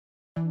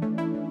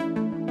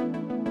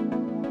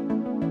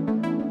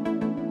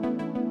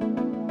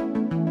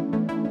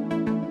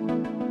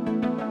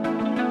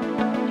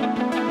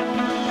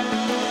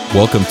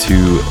Welcome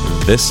to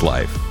This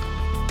Life,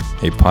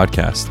 a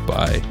podcast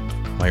by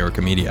Majorca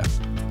Media.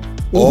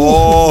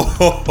 Oh,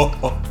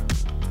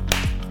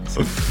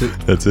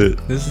 That's it.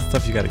 This is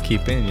stuff you got to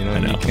keep in, you know? I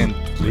know. You can't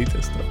delete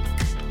this stuff.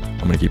 I'm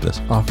going to keep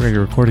this. Oh, I forgot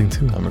you're recording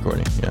too. I'm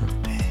recording, yeah.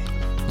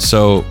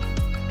 So,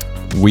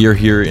 we are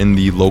here in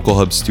the Local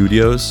Hub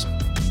Studios.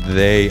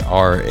 They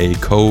are a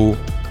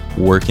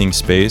co-working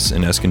space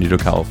in Escondido,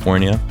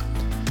 California.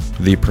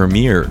 The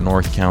premier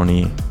North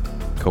County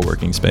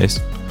co-working space.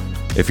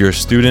 If you're a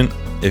student,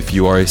 if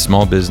you are a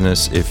small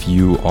business, if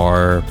you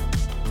are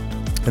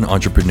an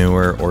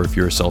entrepreneur, or if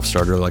you're a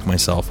self-starter like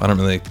myself, I don't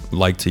really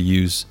like to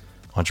use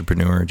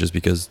entrepreneur just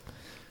because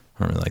I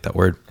don't really like that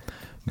word.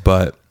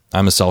 But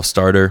I'm a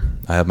self-starter.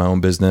 I have my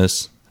own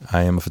business.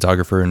 I am a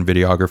photographer and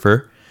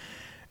videographer.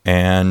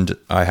 And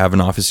I have an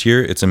office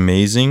here. It's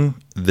amazing.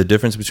 The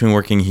difference between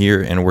working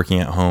here and working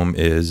at home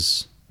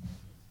is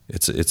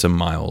it's a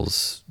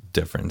miles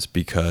difference,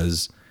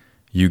 because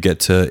you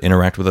get to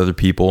interact with other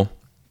people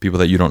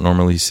that you don't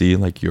normally see,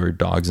 like your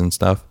dogs and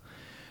stuff.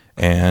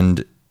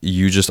 And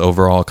you just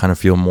overall kind of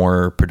feel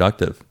more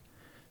productive.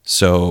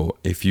 So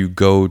if you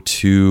go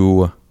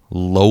to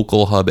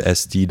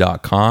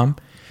localhubsd.com,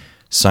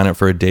 sign up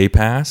for a day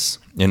pass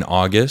in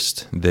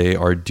August. They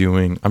are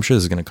doing, I'm sure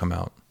this is going to come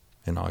out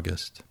in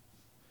August.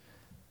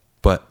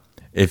 But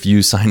if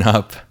you sign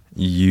up,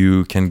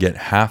 you can get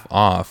half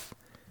off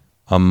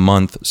a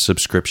month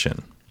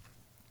subscription,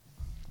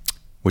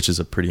 which is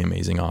a pretty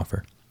amazing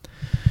offer.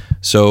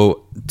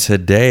 So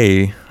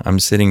today I'm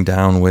sitting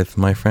down with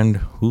my friend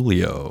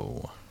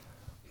Julio.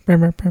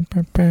 So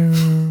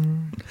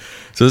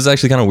this is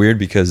actually kind of weird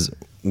because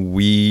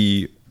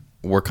we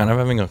were kind of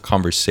having a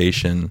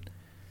conversation.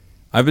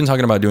 I've been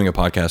talking about doing a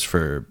podcast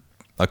for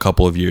a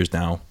couple of years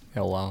now.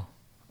 Oh, wow.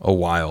 A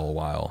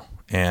while.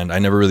 And I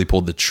never really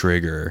pulled the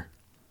trigger.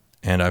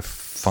 And I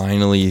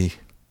finally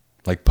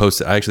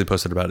posted. I actually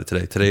posted about it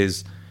today.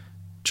 Today's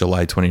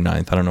July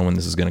 29th. I don't know when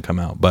this is going to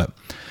come out, but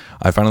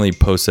I finally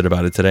posted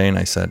about it today, and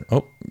I said,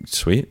 "Oh,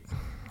 sweet,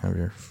 have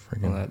your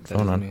freaking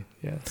phone on." Me.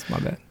 Yeah, it's my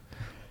bad.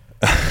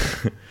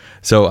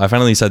 So I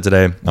finally said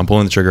today, I'm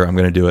pulling the trigger. I'm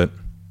going to do it.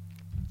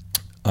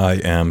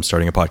 I am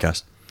starting a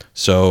podcast.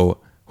 So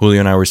Julio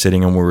and I were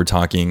sitting and we were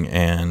talking,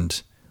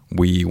 and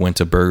we went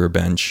to Burger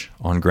Bench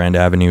on Grand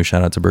Avenue.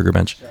 Shout out to Burger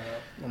Bench.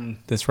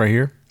 This right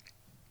here?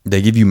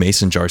 They give you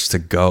mason jars to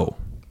go.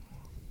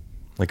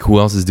 Like, who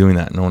else is doing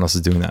that? No one else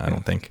is doing that, I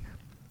don't think.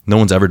 No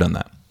one's ever done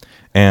that.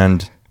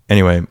 And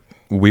anyway,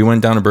 we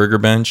went down to Burger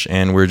Bench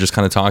and we were just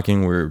kind of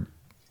talking. We were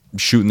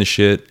shooting the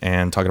shit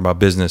and talking about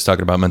business,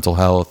 talking about mental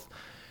health.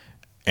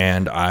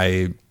 And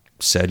I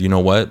said, you know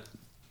what?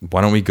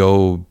 Why don't we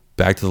go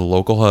back to the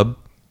Local Hub?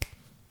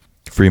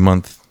 Free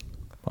month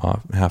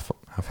off, half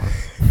off.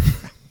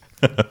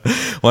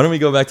 Why don't we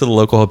go back to the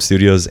Local Hub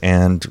Studios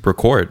and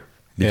record?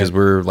 Because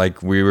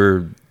we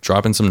were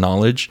dropping some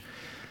knowledge.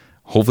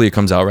 Hopefully it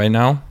comes out right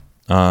now.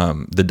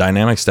 The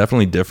dynamic's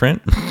definitely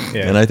different.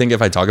 Yeah. And I think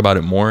if I talk about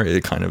it more,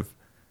 it kind of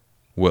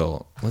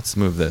will. Let's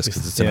move this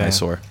because it's an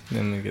eyesore.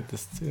 Let me get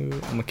this too. I'm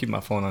going to keep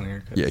my phone on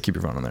here. Yeah, keep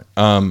your phone on there.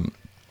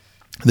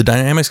 The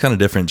dynamic's kind of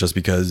different just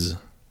because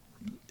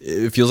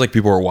it feels like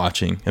people are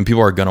watching, and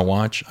people are going to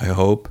watch, I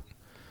hope.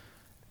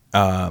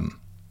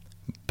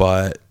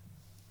 But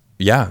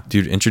yeah,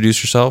 dude,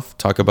 introduce yourself.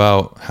 Talk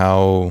about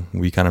how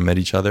we kind of met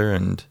each other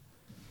and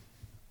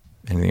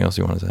anything else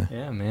you want to say.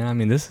 Yeah, man. I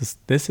mean,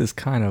 this is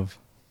kind of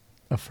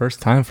a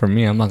first time for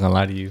me. I'm not going to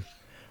lie to you.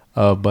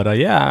 But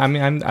yeah, I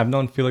mean, I've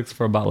known Felix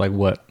for about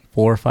 4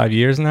 or 5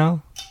 years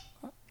now.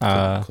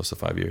 Close to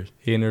 5 years.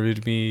 He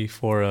interviewed me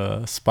for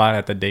a spot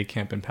at the day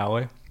camp in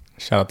Poway.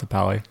 Shout out to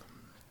Poway.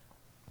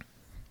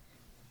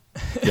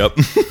 Yep.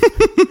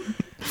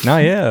 No,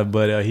 yeah,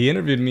 but he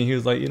interviewed me. He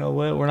was like, you know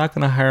what? We're not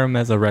going to hire him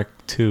as a Rec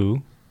 2,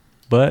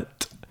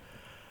 but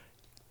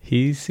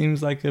he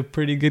seems like a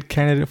pretty good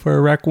candidate for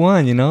a Rec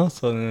 1, you know?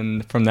 So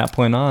then from that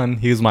point on,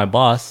 he was my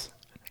boss.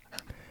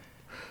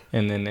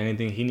 And then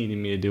anything he needed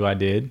me to do, I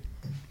did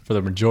for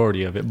the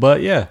majority of it.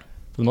 But yeah,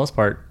 for the most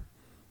part,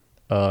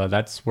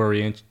 that's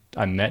where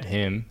I met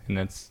him, and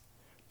that's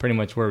pretty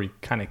much where we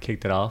kind of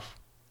kicked it off.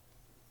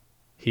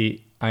 I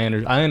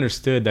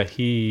understood that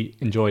he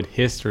enjoyed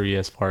history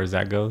as far as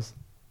that goes.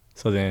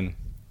 So then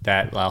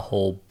that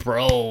whole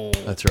bro.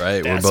 That's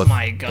right. That's we're both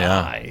my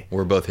guy. Yeah,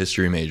 we're both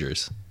history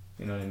majors.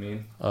 You know what I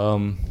mean?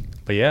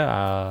 But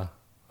yeah,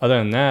 other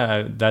than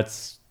that,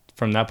 that's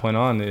from that point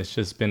on, it's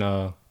just been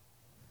a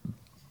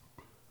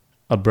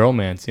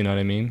bromance. You know what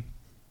I mean?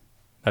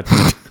 That's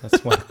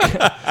what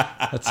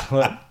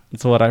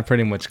that's what I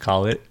pretty much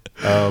call it.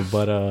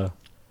 But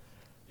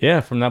yeah,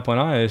 from that point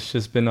on, it's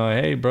just been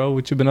hey, bro,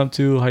 what you been up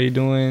to? How you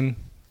doing?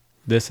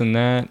 This and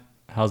that.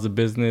 How's the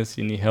business?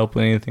 You need help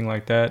with anything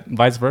like that?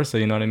 Vice versa,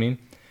 you know what I mean?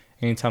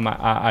 Anytime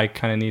I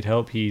kind of need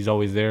help, he's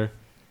always there.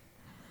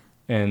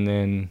 And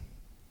then,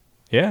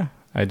 yeah,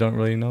 I don't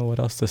really know what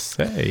else to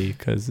say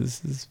because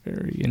this is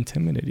very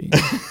intimidating.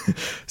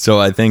 So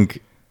I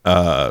think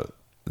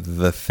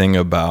the thing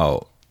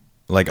about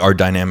like our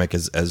dynamic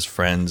as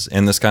friends,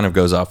 and this kind of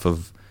goes off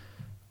of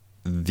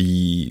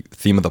the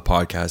theme of the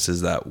podcast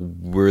is that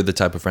we're the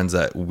type of friends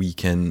that we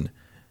can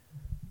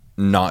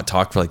not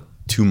talk for like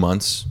 2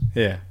 months.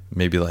 Yeah.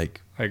 Maybe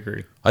like, I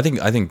agree. I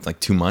think like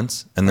 2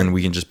 months, and then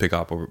we can just pick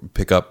up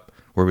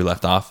where we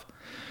left off.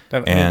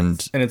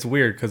 And it's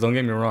weird because don't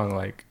get me wrong,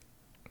 like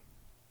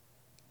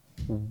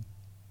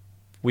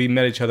we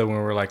met each other when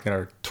we were like in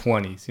our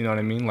 20s, you know what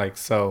I mean? Like,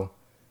 so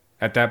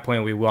at that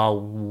point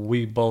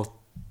we both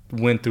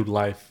went through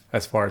life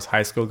as far as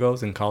high school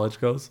goes and college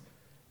goes,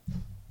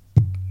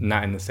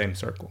 not in the same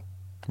circle.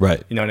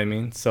 Right. You know what I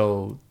mean?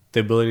 So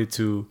the ability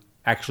to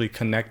actually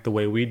connect the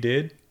way we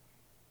did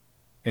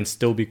and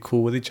still be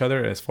cool with each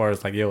other, as far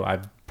as like, yo,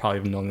 I've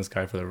probably known this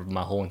guy for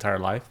my whole entire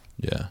life.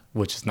 Yeah.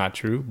 Which is not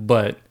true.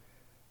 But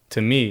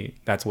to me,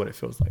 that's what it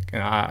feels like.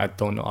 And I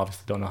don't know,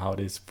 obviously don't know how it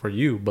is for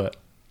you, but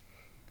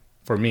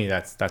for me,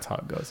 that's how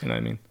it goes. You know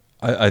what I mean?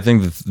 I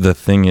think the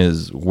thing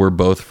is, we're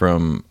both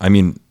from, I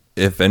mean,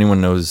 if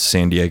anyone knows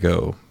San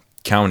Diego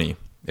County,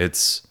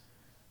 it's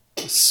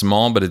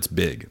small, but it's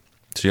big.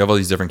 So you have all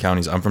these different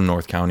counties. I'm from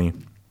North County,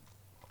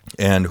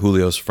 and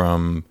Julio's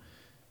from,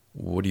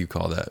 what do you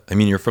call that? I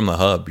mean, you're from the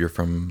hub. You're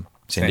from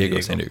San Diego.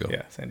 Yeah, San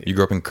Diego. You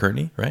grew up in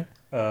Kearney, right?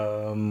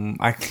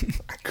 I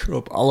grew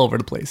up all over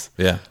the place.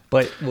 Yeah.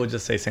 But we'll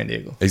just say San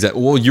Diego.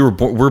 Exactly. Well, we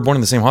were born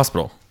in the same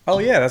hospital. Oh,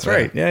 yeah, that's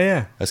right.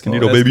 Yeah.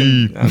 Escondido,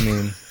 baby. I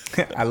mean,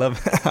 I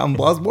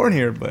was born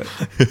here, but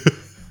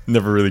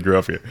never really grew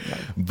up here. No.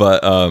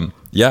 But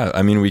yeah,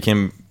 I mean, we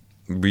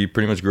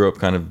pretty much grew up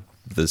kind of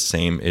the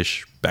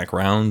same-ish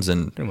backgrounds,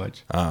 and pretty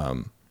much.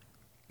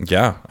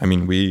 Yeah, I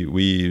mean,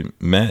 we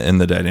met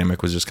and the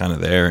dynamic was just kind of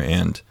there.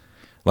 And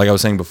like I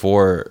was saying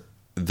before,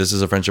 this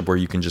is a friendship where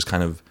you can just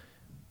kind of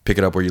pick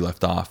it up where you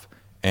left off.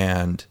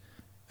 And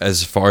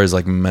as far as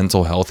like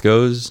mental health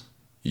goes,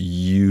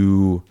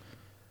 you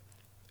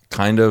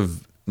kind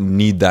of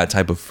need that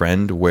type of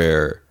friend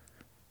where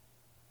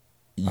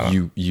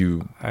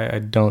I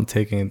don't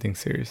take anything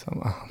serious.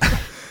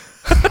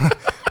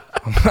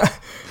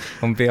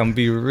 I'm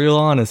be real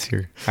honest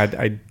here.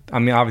 I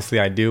mean, obviously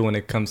I do when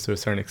it comes to a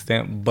certain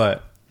extent,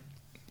 but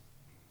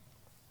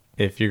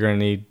if you're gonna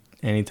need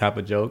any type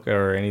of joke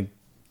or any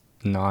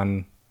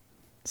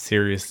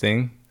non-serious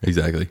thing,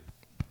 exactly,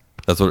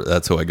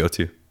 that's who I go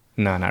to.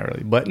 No, not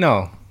really, but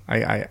no,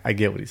 I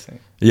get what he's saying.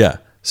 Yeah.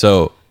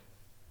 So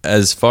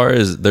as far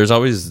as, there's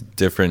always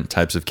different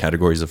types of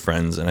categories of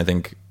friends, and I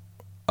think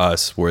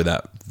us were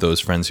those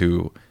friends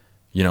who,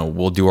 you know,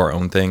 we'll do our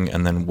own thing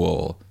and then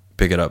we'll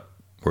pick it up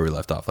where we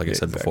left off. Like I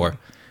said before,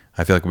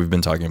 I feel like we've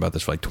been talking about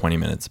this for like 20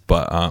 minutes,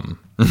 but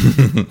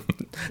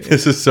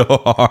this is so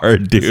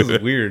hard, dude.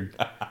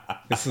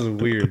 This is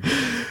weird.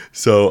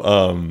 So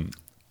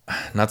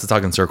not to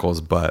talk in circles,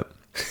 but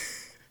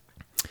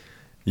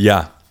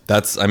yeah,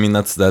 that's me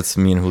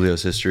and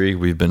Julio's history.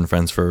 We've been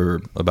friends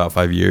for about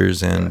 5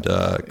 years, and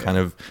kind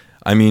of,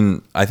 I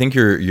mean, I think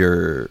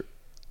your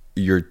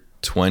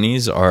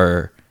 20s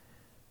are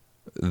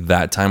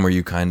that time where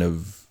you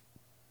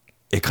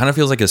it kind of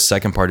feels like a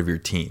second part of your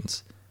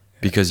teens,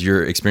 because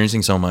you're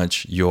experiencing so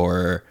much.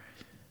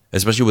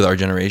 Especially with our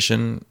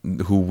generation,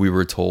 who we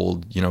were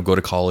told, you know, go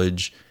to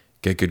college,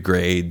 get good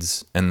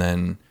grades, and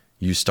then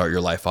you start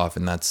your life off,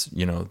 and that's,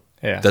 you know,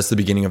 that's the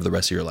beginning of the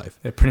rest of your life.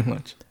 Yeah, pretty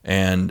much.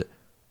 And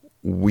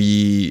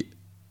we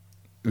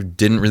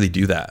didn't really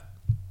do that.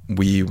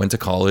 We went to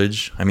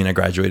college. I mean, I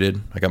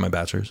graduated. I got my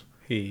bachelor's.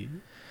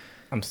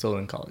 I'm still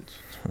in college.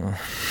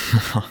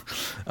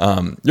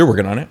 You're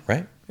working on it,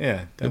 right?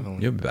 Yeah,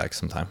 definitely. You'll be back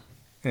sometime.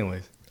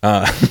 Anyways.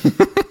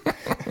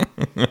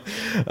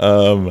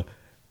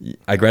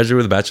 I graduated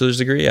with a bachelor's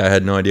degree. I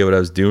had no idea what I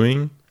was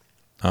doing.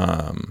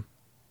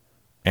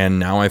 And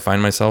now I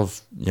find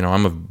myself, you know,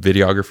 I'm a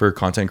videographer,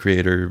 content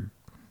creator,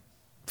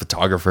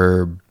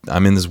 photographer.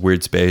 I'm in this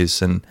weird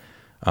space. And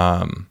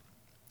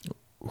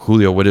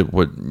Julio, what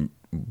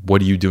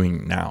are you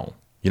doing now?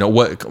 You know,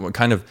 what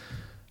kind of,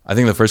 I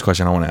think the first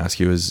question I want to ask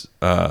you is,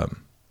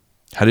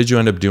 how did you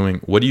end up doing,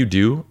 what do you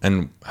do,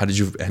 and how did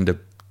you end up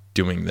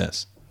doing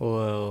this?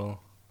 Well,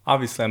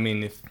 obviously, I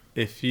mean,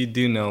 if you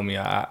do know me,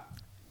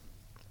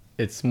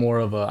 it's more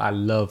of I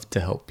love to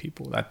help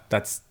people.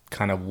 That's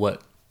kind of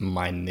what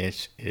my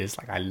niche is.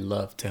 Like, I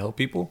love to help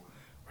people,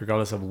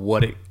 regardless of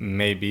what it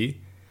may be.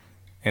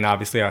 And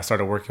obviously, I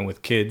started working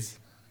with kids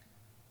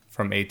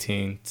from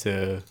 18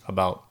 to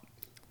about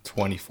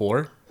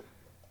 24.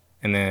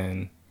 And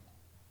then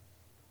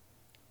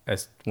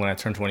when I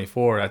turned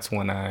 24, that's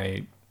when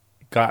I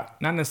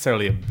got not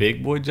necessarily a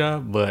big boy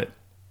job, but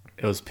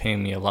it was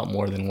paying me a lot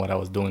more than what I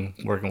was doing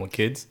working with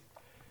kids.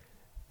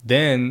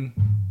 Then,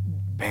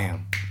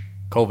 bam,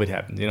 COVID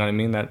happened. You know what I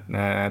mean?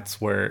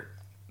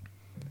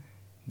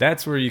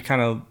 That's where you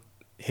kind of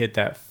hit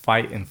that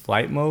fight and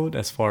flight mode,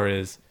 as far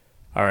as,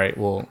 all right,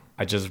 well,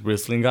 I just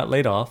recently got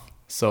laid off,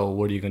 so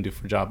what are you going to do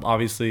for a job?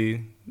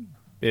 Obviously,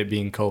 it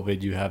being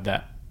COVID, you have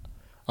that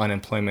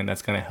unemployment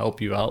that's going to help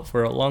you out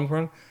for a long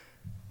run,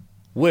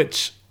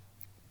 which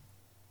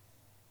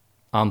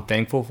I'm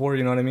thankful for,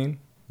 you know what I mean?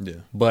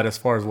 Yeah. But as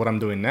far as what I'm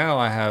doing now,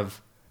 I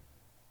have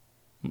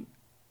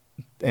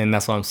And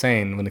that's what I'm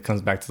saying when it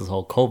comes back to this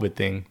whole COVID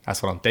thing.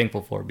 That's what I'm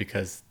thankful for,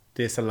 because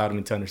this allowed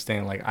me to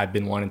understand, like, I've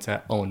been wanting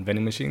to own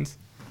vending machines.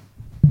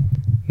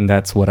 And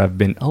that's what I've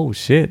been. Oh,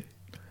 shit.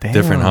 Damn.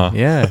 Different, huh?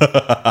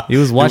 Yeah. He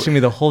was watching me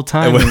the whole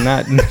time and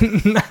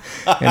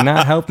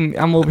not helping me.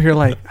 I'm over here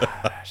like,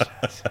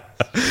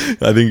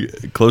 I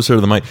think closer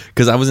to the mic,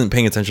 because I wasn't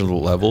paying attention to the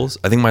levels.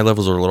 I think my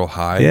levels are a little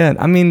high. yeah.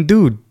 I mean,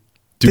 dude,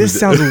 this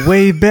sounds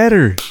way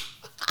better.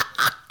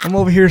 I'm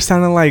over here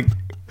sounding like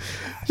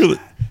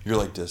you're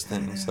like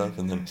distant and stuff,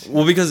 and then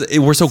because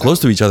we're so close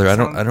to each other. I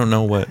don't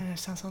know what. I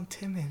sound so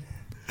timid.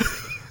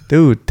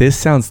 Dude, this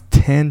sounds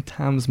 10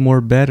 times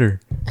more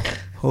better.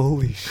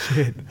 Holy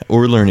shit.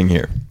 We're learning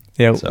here.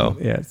 Yeah. So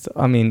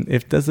I mean,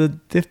 if this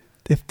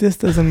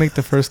doesn't make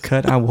the first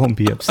cut, I won't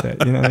be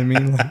upset. You know what I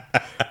mean? Like,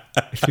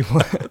 if you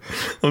want,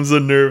 I'm so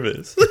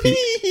nervous.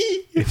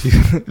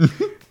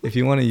 If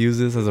you want to use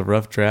this as a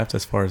rough draft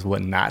as far as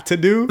what not to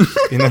do,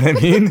 you know what I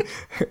mean?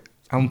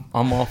 I'm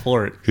all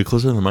for it. Get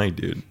closer to the mic,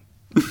 dude.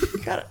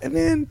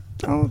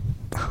 Don't.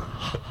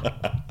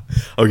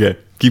 Okay,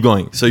 keep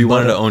going. So you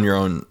wanted to own your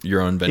own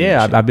vending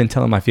machine. I've been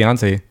telling my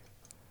fiance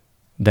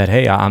that,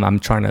 hey, I'm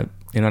trying to,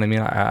 you know what I mean?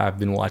 I've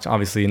been watching,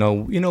 obviously, you know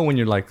when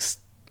you're like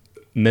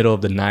middle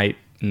of the night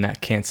and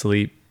that can't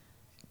sleep,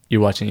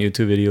 you're watching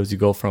YouTube videos, you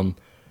go from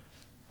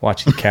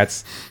watching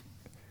cats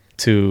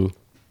to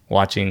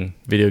watching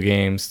video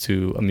games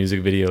to a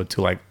music video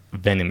to like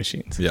vending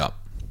machines. Yeah.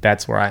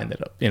 That's where I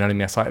ended up. You know what I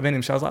mean? I saw a vending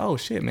machine. I was like, oh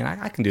shit, man,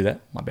 I can do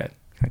that. My bad.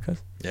 Can I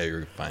cuss? Yeah,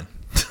 you're fine.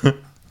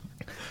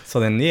 So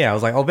then, I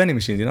was like, oh, vending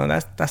machines,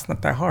 that's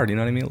not that hard. You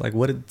know what I mean? Like,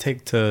 what did it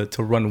take to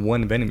run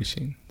one vending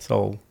machine?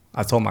 So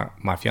I told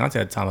my fiance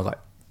at the time, I was like,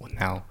 well,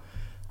 now,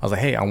 I was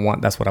like, hey,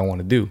 that's what I want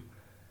to do.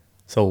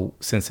 So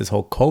since this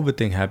whole COVID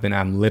thing happened,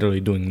 I'm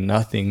literally doing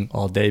nothing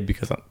all day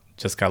because I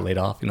just got laid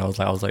off. I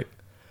was like,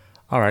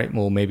 all right,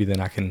 well, maybe then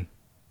I can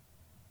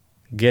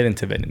get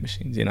into vending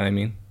machines. You know what I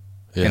mean?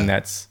 Yeah. And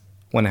that's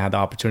when I had the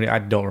opportunity. I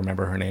don't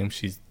remember her name.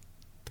 She's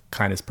the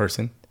kindest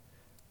person.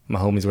 My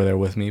homies were there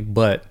with me,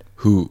 but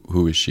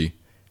who is she?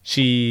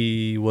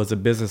 She was a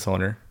business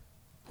owner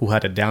who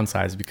had to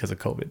downsize because of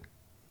COVID.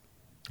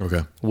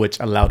 Okay. Which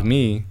allowed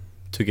me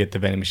to get the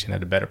vending machine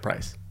at a better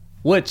price,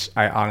 which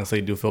I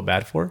honestly do feel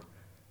bad for,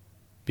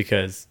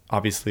 because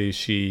obviously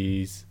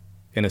she's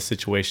in a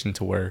situation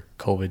to where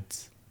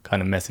COVID's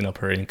kind of messing up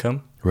her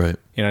income. Right.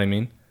 You know what I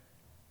mean?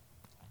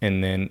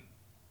 And then,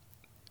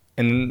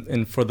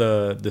 and for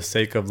the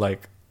sake of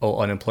like, oh,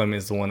 unemployment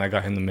is the one that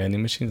got him the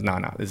vending machines.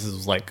 Nah. This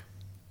is like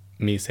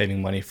me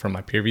saving money from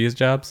my previous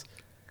jobs,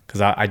 because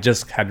I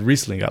just had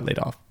recently got laid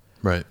off.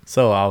 Right.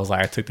 So I was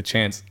like, I took the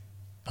chance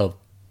of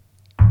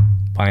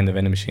buying the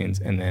vending machines,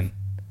 and then,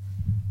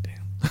 damn.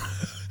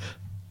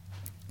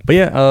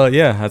 But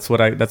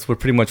that's what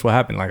pretty much what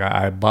happened. Like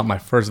I bought my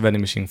first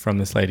vending machine from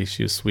this lady.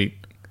 She was sweet.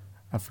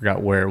 I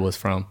forgot where it was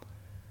from.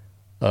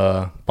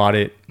 Bought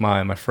it.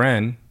 My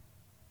friend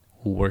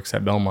who works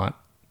at Belmont,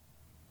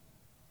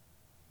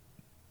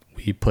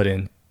 we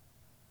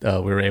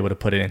were able to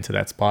put it into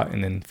that spot,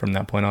 and then from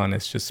that point on,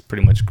 it's just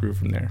pretty much grew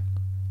from there.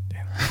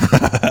 Damn.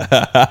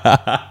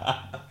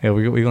 Yeah,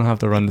 we're gonna have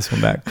to run this one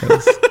back,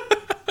 because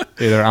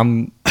either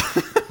I'm.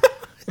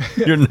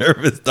 You're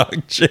nervous,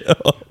 dog.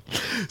 Chill.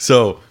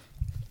 So,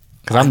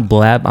 because I'm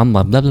blah blah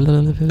blah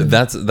blah.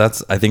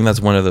 That's. I think that's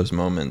one of those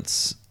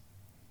moments.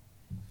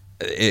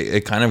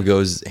 It kind of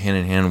goes hand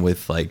in hand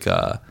with like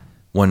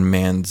one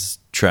man's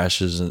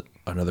trash is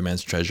another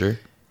man's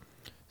treasure.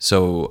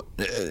 So,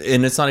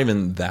 and it's not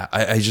even that.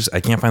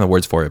 I can't find the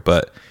words for it,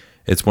 but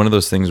it's one of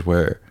those things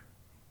where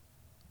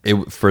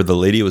for the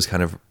lady, it was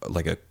kind of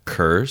like a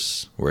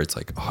curse, where it's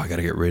like, oh, I got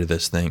to get rid of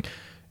this thing.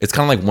 It's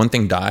kind of like one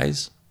thing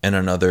dies and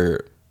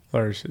another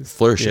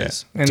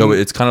flourishes. Yeah. So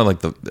it's kind of like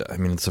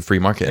it's a free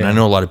market. Yeah. And I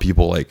know a lot of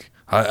people, like,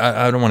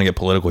 I don't want to get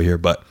political here,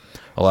 but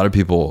a lot of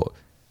people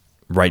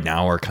right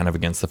now are kind of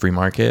against the free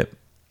market.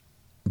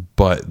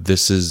 But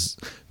this is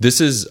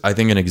I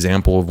think an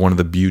example of one of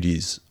the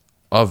beauties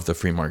of the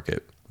free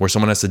market, where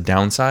someone has to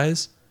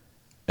downsize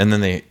and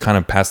then they kind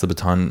of pass the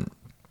baton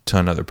to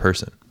another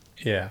person.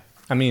 Yeah.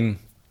 I mean,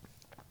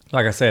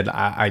 like I said,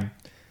 I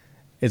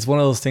it's one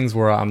of those things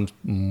where I'm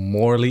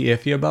morally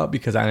iffy about,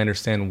 because I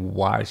understand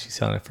why she's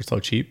selling it for so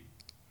cheap.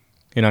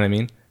 You know what I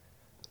mean?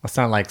 It's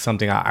not like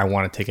something I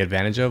want to take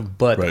advantage of,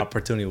 but right. the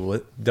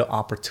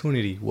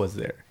opportunity was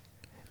there.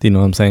 Do you know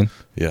what I'm saying?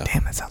 Yeah.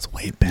 Damn, that sounds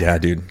way better. Yeah,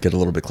 dude. Get a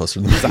little bit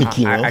closer to the mic.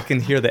 I can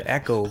hear the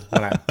echo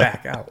when I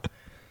back out.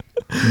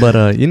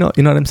 But you know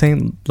what I'm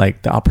saying?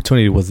 Like, the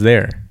opportunity was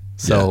there.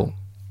 So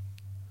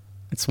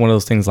it's one of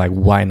those things like,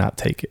 why not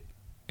take it?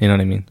 You know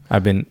what I mean?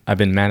 I've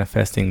been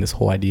manifesting this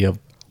whole idea of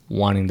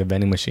wanting the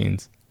vending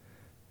machines.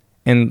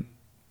 And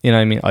you know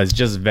what I mean? It's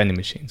just vending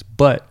machines.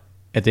 But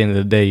at the end of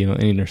the day, you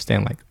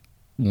understand, like,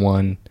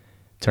 1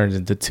 turns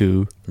into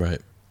 2,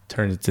 right?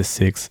 Turns into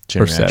 6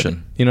 Chain or reaction.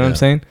 7. You know what I'm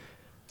saying?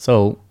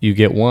 So you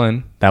get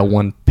 1, that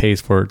 1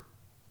 pays for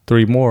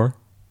 3 more,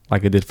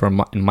 like it did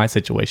in my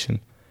situation.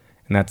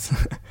 And that's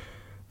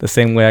the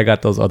same way I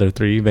got those other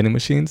 3 vending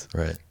machines.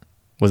 Right.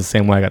 Was the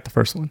same way I got the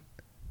first one.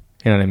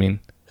 You know what I mean?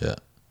 Yeah.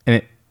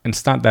 And and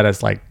it's not that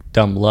it's like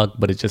dumb luck,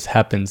 but it just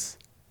happens.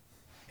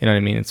 You know what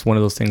I mean? It's one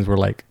of those things where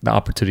like the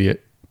opportunity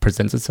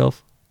presents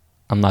itself.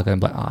 I'm not going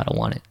to be like, oh, I don't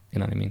want it. You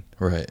know what I mean?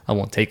 Right. I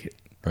won't take it.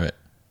 Right.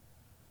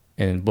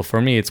 But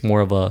for me, it's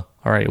more of a,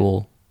 all right,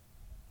 well,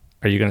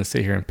 are you going to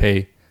sit here and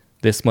pay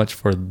this much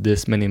for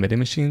this many vending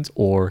machines,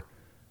 or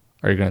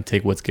are you going to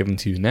take what's given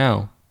to you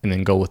now and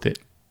then go with it?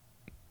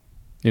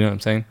 You know what I'm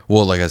saying?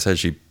 Well, like I said,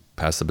 she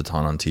passed the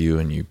baton on to you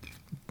and you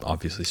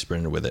obviously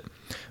sprinted with it.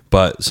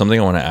 But something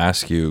I want to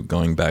ask you,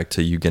 going back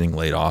to you getting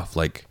laid off,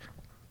 like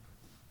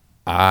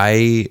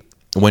I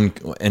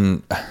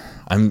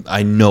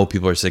know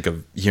people are sick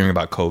of hearing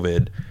about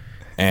COVID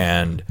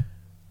and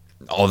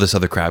all this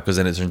other crap, because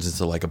then it turns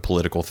into like a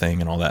political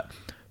thing and all that.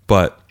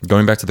 But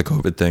going back to the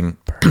COVID thing,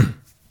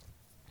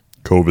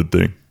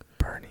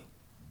 Bernie.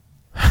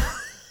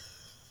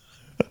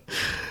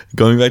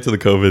 Going back to the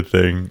COVID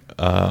thing,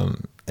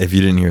 if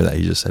you didn't hear that,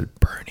 he just said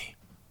Bernie,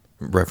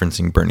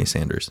 referencing Bernie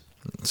Sanders,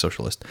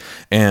 socialist.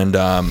 And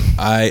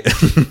I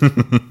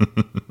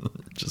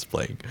just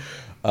playing.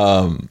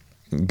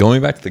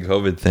 Going back to the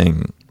COVID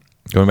thing,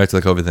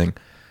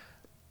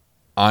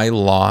 I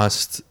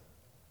lost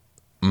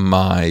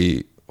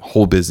my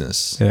whole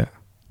business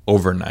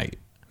overnight.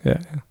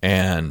 Yeah.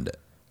 And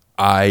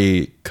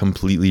I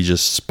completely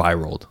just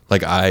spiraled.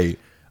 Like I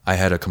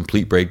had a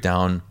complete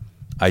breakdown.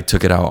 I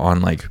took it out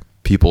on like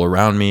people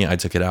around me. I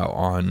took it out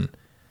on,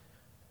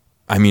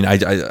 I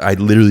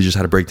literally just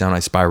had a breakdown. I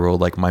spiraled.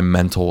 Like my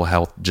mental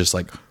health just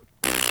like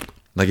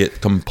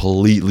it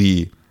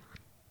completely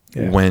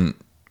went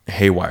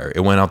haywire.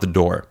 It went out the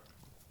door.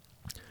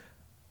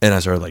 And I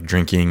started like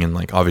drinking, and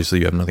like obviously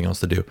you have nothing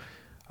else to do.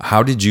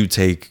 How did you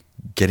take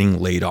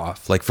getting laid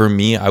off? Like for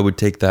me, I would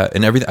take that,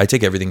 and I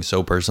take everything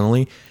so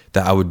personally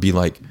that I would be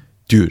like,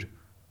 dude,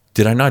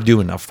 did I not do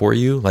enough for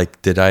you? Like,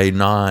 did I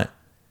not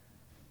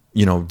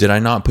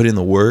put in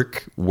the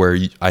work where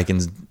I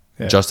can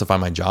justify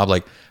my job?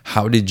 Like,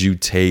 how did you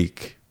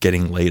take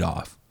getting laid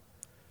off?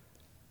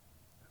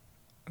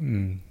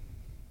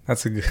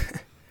 That's a good,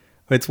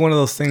 it's one of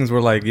those things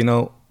where like,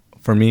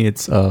 for me,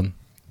 it's,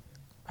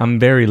 I'm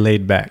very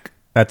laid back.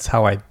 That's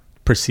how I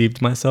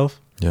perceived myself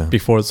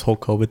before this whole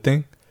COVID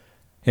thing.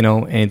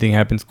 Anything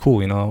happens,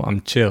 cool.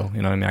 I'm chill.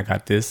 You know what I mean? I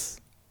got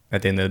this.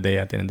 At the end of the day,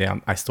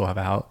 I still have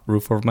a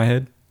roof over my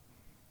head.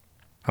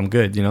 I'm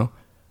good,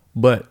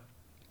 But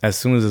as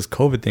soon as this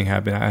COVID thing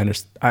happened,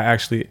 I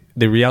actually,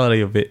 the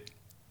reality of it,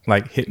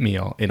 like hit me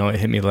all. It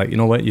hit me like, you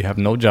know what? You have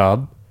no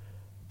job.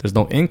 There's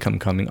no income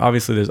coming.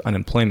 Obviously, there's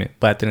unemployment.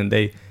 But at the end of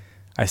the day,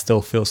 I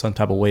still feel some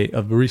type of way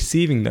of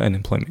receiving the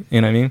unemployment.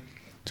 You know what I mean?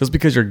 Just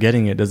because you're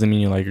getting it doesn't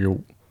mean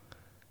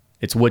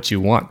it's what you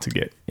want to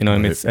get. You know what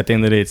I mean? It's, at the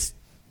end of the day,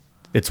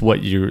 it's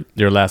what your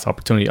last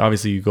opportunity.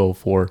 Obviously, you go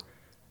for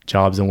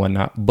jobs and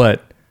whatnot,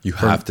 but you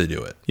have to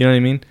do it. You know what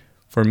I mean?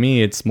 For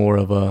me, it's more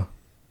of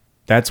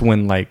that's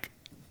when like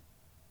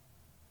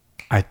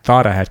I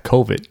thought I had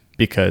COVID,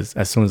 because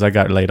as soon as I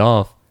got laid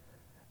off,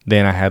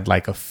 then I had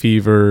like a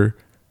fever.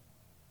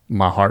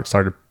 My heart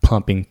started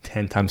pumping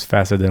 10 times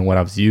faster than what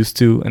I was used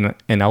to.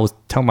 And I was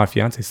telling my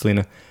fiance,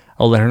 Selena,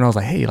 I was letting her know, I was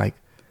like, hey, like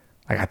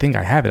I think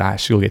I have it. I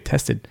should go get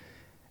tested.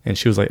 And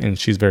she was like, and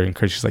she's very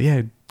encouraged. She's like,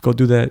 yeah, go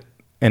do that.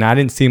 And I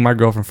didn't see my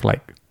girlfriend for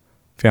like,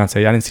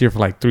 fiance, I didn't see her for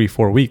like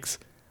 3-4 weeks,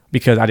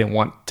 because I didn't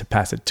want to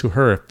pass it to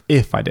her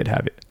if I did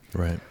have it.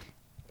 Right.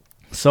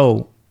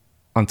 So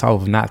on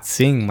top of not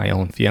seeing my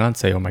own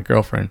fiance or my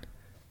girlfriend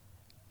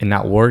and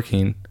not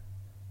working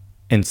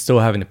and still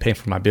having to pay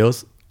for my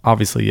bills,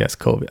 obviously, yes,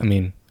 COVID. I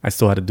mean, I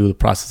still had to do the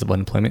process of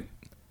unemployment.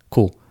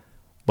 Cool.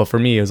 But for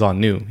me, it was all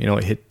new.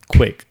 It hit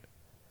quick.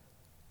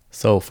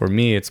 So for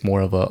me, it's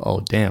more of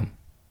oh, damn.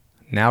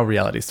 Now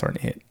reality's starting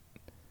to hit.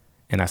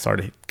 And I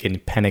started getting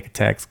panic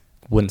attacks.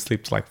 Wouldn't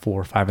sleep till like 4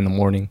 or 5 in the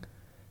morning.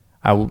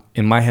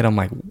 In my head, I'm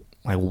like,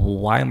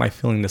 why am I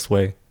feeling this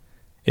way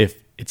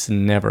if it's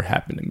never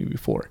happened to me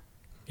before?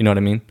 You know what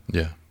I mean?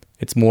 Yeah.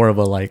 It's more of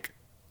like,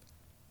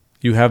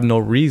 you have no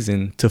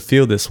reason to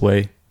feel this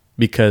way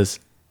because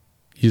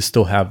you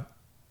still have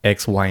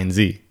X, Y, and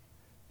Z.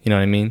 You know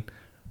what I mean?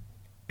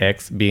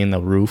 X being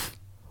the roof,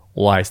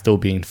 Y still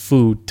being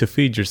food to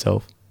feed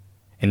yourself,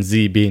 and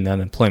Z being the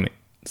unemployment,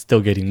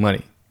 still getting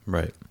money.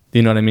 Right. Do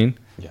you know what I mean?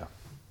 Yeah.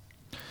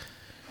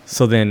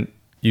 So then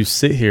you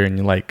sit here and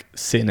you're like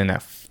sitting in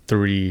at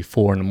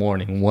 3-4 in the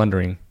morning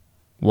wondering,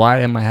 why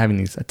am I having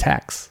these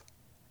attacks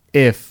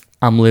if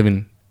I'm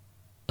living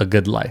a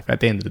good life at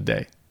the end of the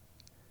day?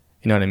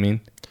 You know what I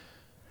mean?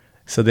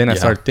 So then I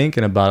started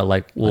thinking about it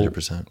like, well,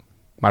 100%.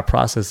 My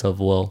process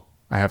of,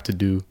 I have to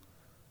do,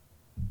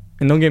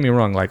 and don't get me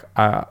wrong, like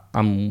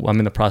I'm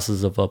in the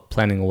process of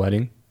planning a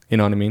wedding. You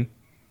know what I mean?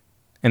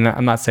 And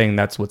I'm not saying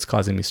that's what's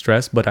causing me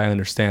stress, but I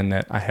understand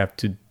that I have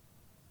to,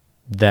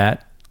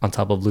 that on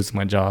top of losing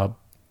my job,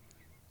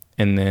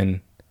 and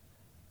then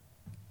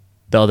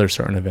the other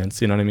certain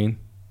events, you know what I mean?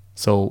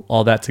 So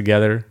all that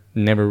together,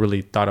 never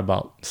really thought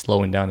about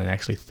slowing down and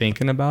actually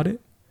thinking about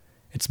it.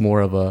 It's more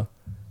of a,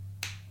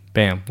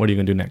 bam, what are you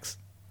going to do next?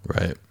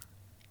 Right.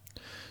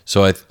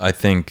 So I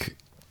think,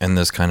 and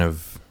this kind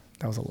of...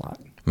 That was a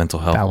lot. mental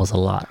health. That was a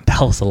lot.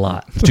 That was a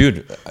lot.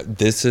 Dude,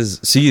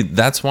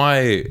 that's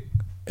why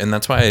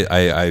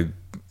I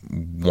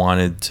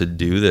wanted to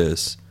do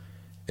this,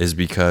 is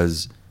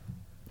because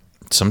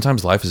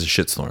sometimes life is a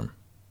shitstorm.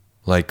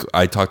 Like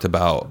I talked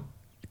about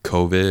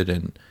COVID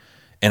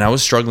and I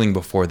was struggling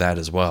before that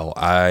as well.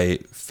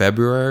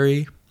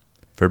 February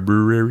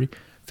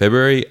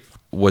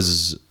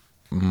was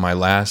my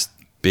last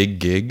big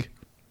gig.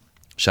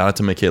 Shout out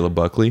to Michaela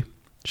Buckley.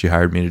 She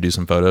hired me to do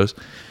some photos.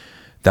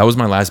 That was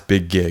my last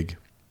big gig.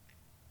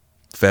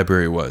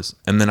 February was.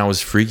 And then I was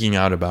freaking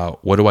out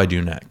about, what do I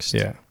do next?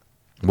 Yeah.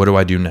 What do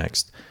I do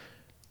next?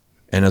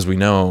 And as we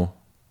know,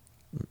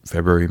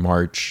 February,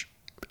 March,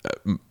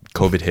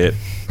 COVID hit.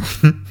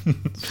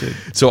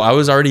 So I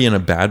was already in a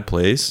bad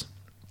place.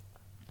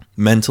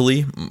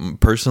 Mentally,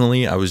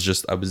 personally, I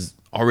was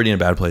already in a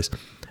bad place.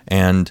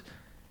 And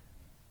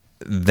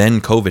then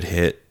COVID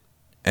hit,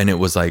 and it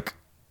was like,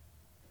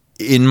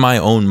 in my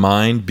own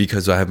mind,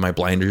 because I have my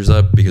blinders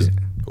up, because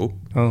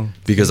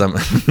I'm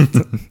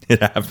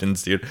it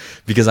happens, dude.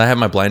 Because I have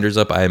my blinders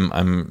up,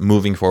 I'm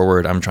moving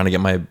forward. I'm trying to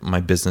get my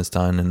business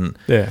done, and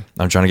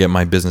I'm trying to get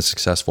my business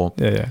successful.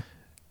 Yeah.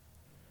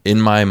 In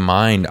my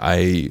mind,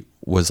 I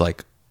was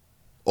like,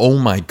 oh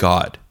my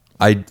God,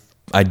 I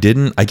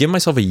gave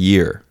myself a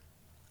year,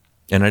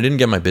 and I didn't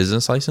get my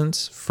business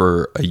license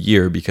for a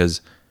year because,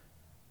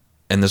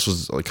 and this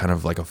was like kind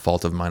of like a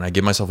fault of mine, I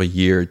gave myself a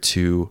year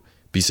to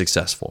be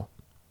successful,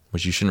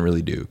 which you shouldn't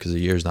really do because a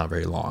year is not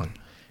very long.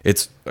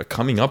 It's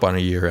coming up on a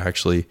year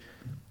actually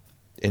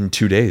in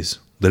 2 days,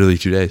 literally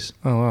 2 days.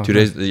 Oh, wow. 2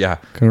 days. Yeah.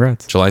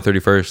 Congrats. July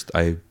 31st,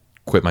 I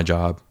quit my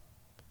job.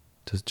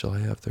 Does July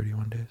have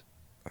 31 days?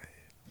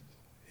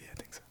 Yeah, I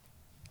think so.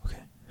 Okay.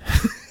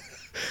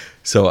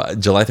 So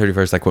July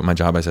 31st, I quit my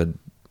job. I said,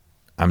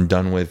 I'm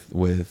done with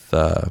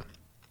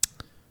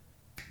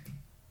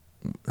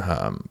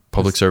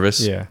public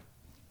service. Yeah.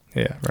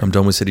 Yeah. Right. I'm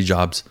done with city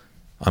jobs.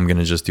 I'm going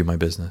to just do my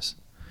business.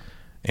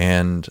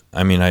 And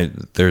I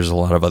mean, there's a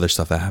lot of other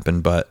stuff that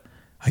happened, but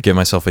I gave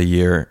myself a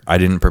year. I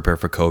didn't prepare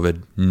for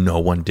COVID. No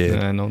one did.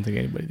 I don't think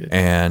anybody did.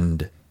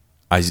 And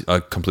I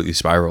completely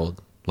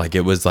spiraled. Like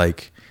it was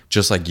like,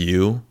 just like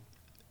you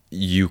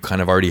kind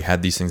of already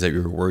had these things that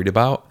you were worried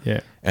about.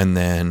 Yeah. And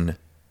then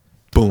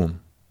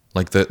boom,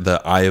 like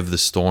the eye of the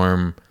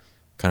storm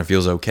kind of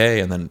feels okay.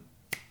 And then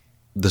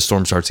the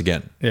storm starts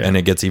again. Yeah. And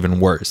it gets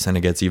even worse. And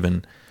it gets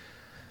even,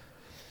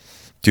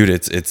 dude,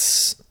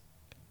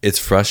 it's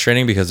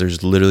frustrating because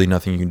there's literally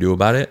nothing you can do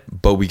about it,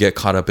 but we get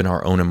caught up in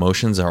our own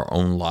emotions, our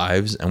own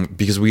lives. And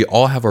because we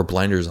all have our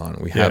blinders on,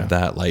 we have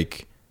that,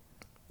 like,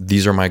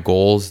 these are my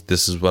goals.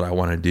 This is what I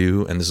want to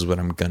do. And this is what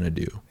I'm going to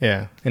do.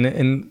 Yeah.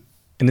 And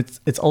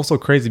it's also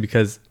crazy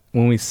because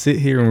when we sit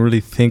here and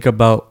really think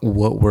about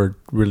what we're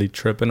really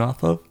tripping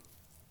off of,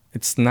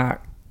 it's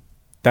not,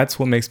 that's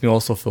what makes me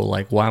also feel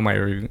like, why am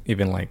I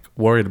even like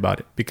worried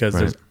about it? Because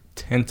there's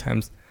 10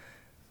 times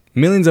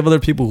millions of other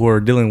people who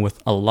are dealing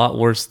with a lot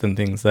worse than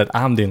things that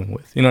I'm dealing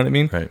with. You know what I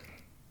mean? Right.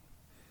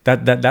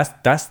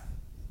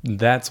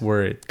 That's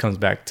where it comes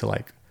back to,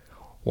 like,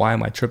 why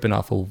am I tripping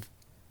off of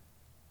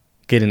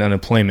getting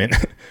unemployment?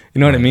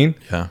 You know what I mean?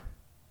 Yeah.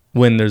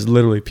 When there's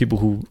literally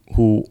people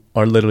who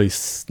are literally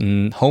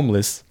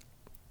homeless,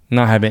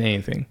 not having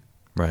anything.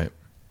 Right.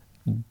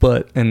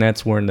 And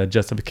that's where the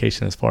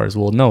justification as far as,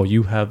 well, no,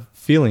 you have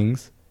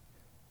feelings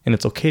and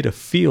it's okay to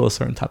feel a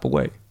certain type of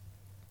way.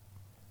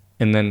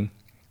 And then,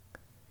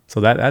 so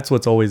that's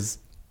what's always,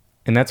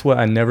 and that's what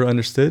I never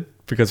understood,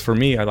 because for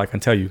me, I can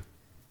tell you,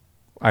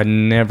 I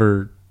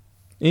never,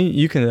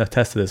 you can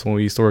attest to this when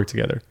we used to work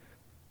together.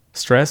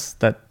 Stress,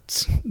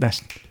 that's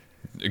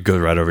it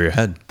goes right over your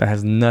head. That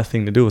has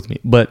nothing to do with me.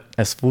 But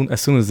as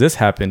soon as this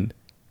happened,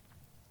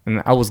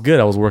 and I was good,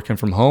 I was working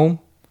from home.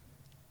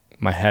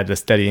 I had a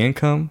steady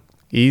income,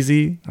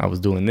 easy. I was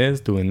doing this,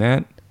 doing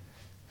that.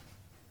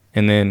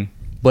 And then,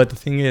 but the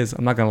thing is,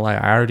 I'm not going to lie,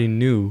 I already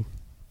knew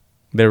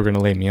they were going to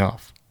lay me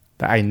off.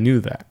 I knew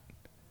that.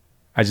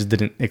 I just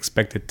didn't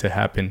expect it to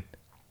happen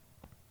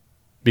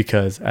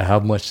because of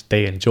how much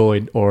they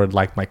enjoyed or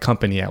liked my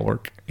company at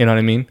work. You know what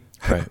I mean?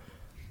 Right.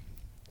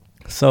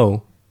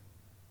 So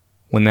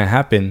when that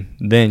happened,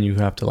 then you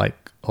have to,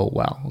 like, oh,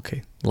 wow,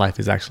 okay,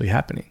 life is actually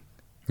happening.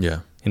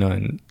 Yeah. You know,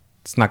 and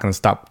it's not going to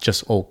stop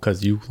just,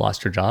 because you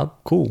lost your job.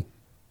 Cool.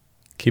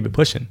 Keep it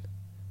pushing.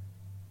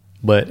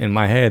 But in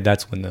my head,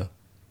 that's when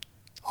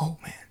oh,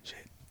 man,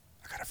 shit,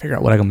 I got to figure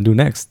out what I'm going to do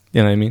next.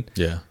 You know what I mean?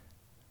 Yeah.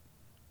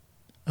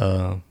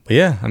 But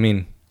yeah, I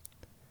mean,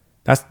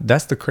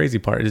 that's the crazy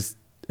part.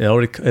 It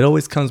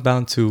always comes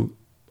down to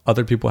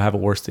other people have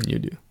it worse than you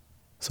do.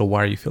 So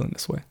why are you feeling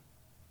this way?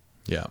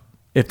 Yeah.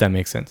 If that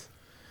makes sense.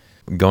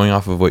 Going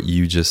off of what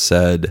you just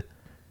said,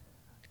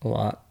 a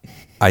lot.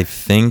 I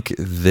think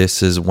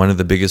this is one of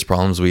the biggest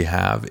problems we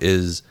have,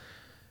 is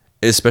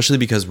especially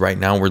because right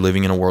now we're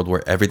living in a world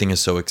where everything is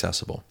so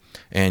accessible,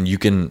 and you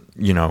can,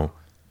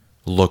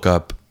 look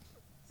up,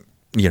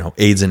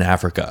 AIDS in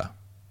Africa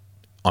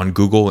on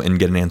Google and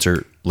get an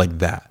answer like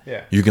that.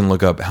 Yeah. You can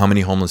look up how many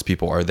homeless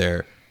people are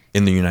there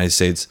in the United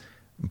States.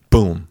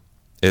 Boom.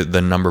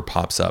 The number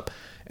pops up.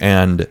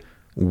 and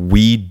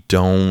we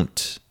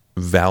don't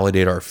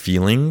validate our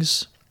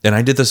feelings. And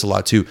I did this a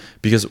lot too,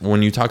 because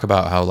when you talk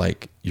about how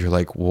like you're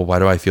like, well, why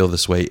do I feel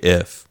this way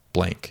if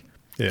blank?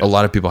 Yeah. A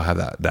lot of people have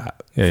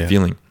that Yeah.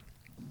 feeling.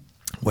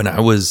 When I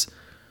was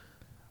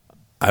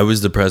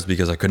depressed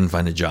because I couldn't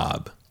find a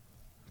job,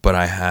 but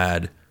I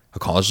had a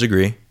college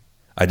degree.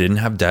 I didn't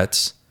have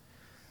debts.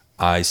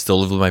 I still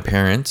lived with my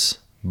parents,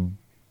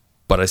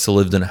 but I still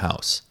lived in a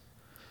house.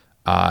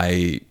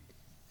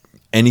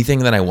 Anything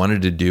that I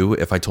wanted to do,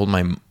 if I told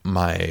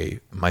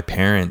my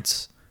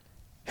parents,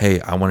 hey,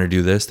 I want to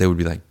do this, they would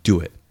be like, do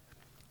it.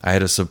 I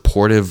had a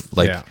supportive,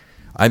 like, Yeah.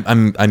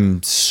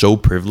 I'm so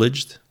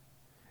privileged.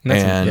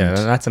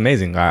 That's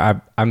amazing.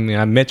 I mean,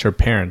 I met your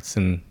parents,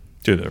 and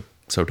Dude, they're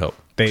so dope.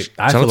 I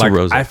Shout out to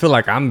Rosa. feel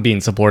like I'm being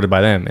supported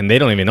by them, and they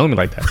don't even know me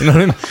like that. You know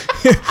what I mean?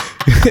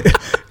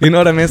 You know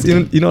what I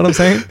mean? You know what I'm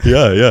saying?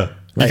 Yeah.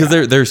 Because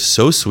they're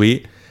so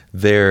sweet.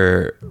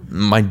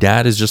 My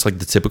dad is just like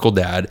the typical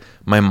dad.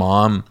 My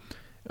mom,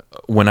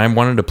 when I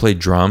wanted to play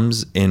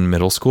drums in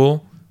middle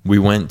school, we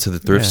went to the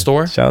thrift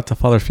store. Shout out to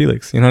Father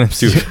Felix. You know what I'm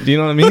saying? Do you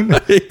know what I mean?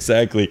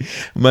 Exactly.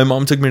 My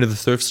mom took me to the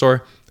thrift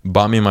store,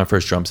 bought me my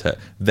first drum set.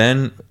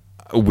 Then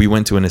we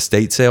went to an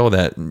estate sale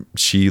that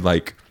she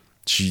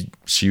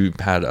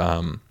had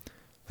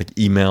like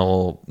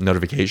email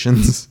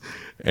notifications,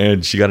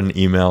 and she got an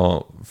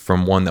email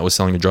from one that was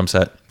selling a drum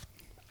set.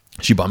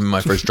 She bought me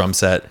my first drum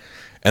set,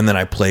 and then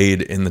I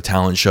played in the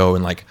talent show.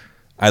 And like,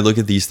 I look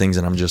at these things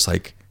and I'm just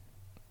like,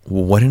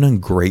 what an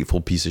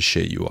ungrateful piece of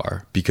shit you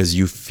are, because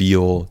you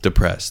feel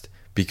depressed,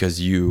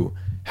 because you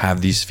have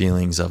these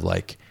feelings of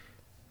like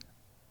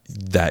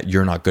that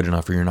you're not good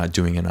enough or you're not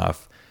doing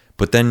enough.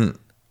 But then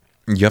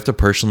you have to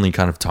personally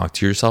kind of talk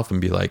to yourself and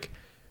be like,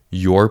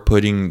 you're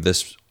putting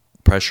this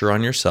pressure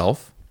on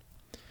yourself.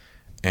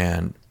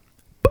 And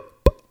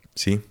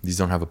see, these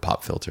don't have a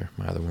pop filter.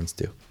 My other ones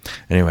do.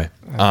 Anyway,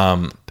 I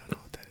don't know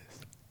what that is.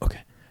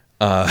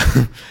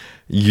 okay.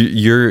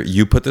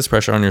 You put this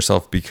pressure on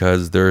yourself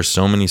because there are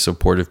so many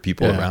supportive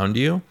people around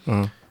you.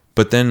 Uh-huh.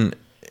 But then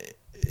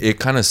it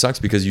kind of sucks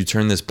because you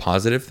turn this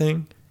positive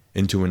thing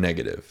into a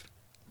negative,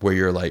 where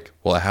you're like,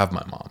 well, I have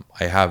my mom.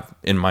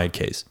 In my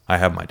case, I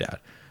have my dad.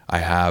 I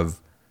have,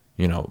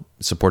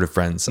 supportive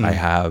friends. Mm.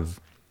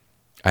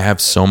 I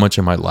have so much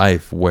in my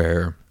life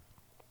where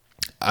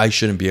I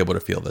shouldn't be able to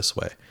feel this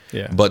way.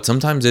 Yeah. But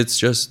sometimes it's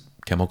just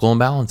chemical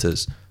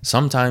imbalances.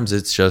 Sometimes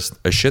it's just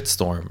a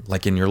shitstorm,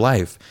 like in your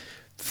life.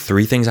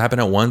 3 things happen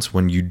at once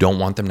when you don't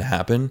want them to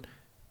happen,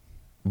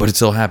 but it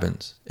still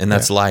happens. And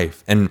that's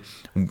life. And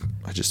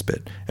I just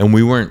spit. And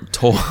we weren't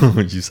told,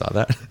 you saw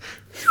that?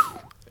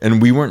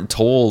 And we weren't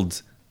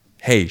told,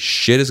 hey,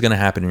 shit is going to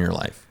happen in your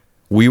life.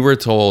 We were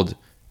told,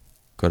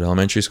 go to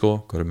elementary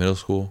school, go to middle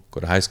school, go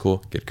to high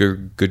school, get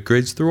good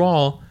grades through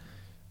all,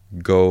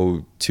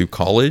 go to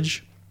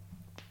college,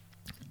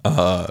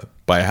 buy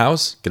a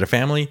house, get a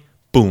family,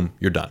 boom,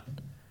 you're done.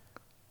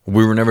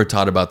 We were never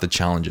taught about the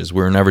challenges.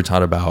 We were never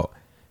taught about,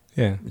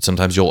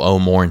 sometimes you'll owe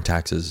more in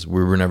taxes.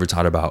 We were never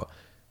taught about,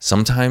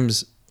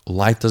 sometimes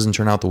life doesn't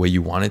turn out the way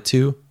you want it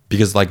to,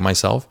 because like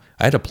myself,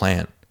 I had a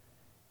plan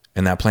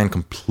and that plan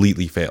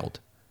completely failed.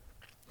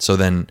 So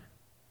then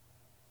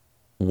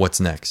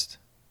what's next?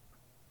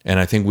 And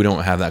I think we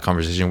don't have that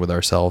conversation with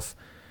ourselves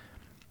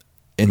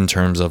in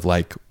terms of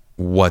like,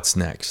 what's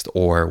next,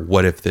 or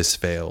what if this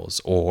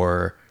fails,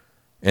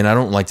 and I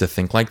don't like to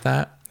think like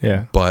that.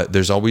 Yeah. But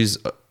there's always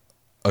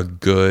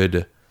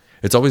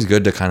it's always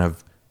good to kind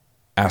of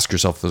ask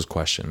yourself those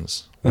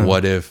questions. Uh-huh.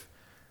 What if,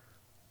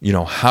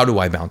 how do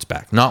I bounce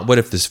back? Not what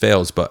if this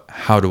fails, but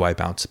how do I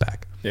bounce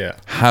back? Yeah.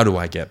 How do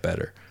I get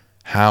better?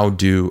 I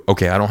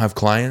don't have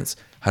clients.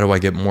 How do I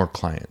get more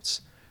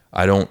clients?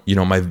 I don't,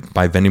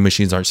 my vending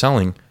machines aren't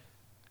selling.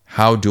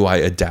 How do I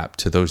adapt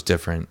to those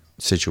different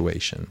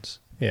situations?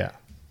 Yeah.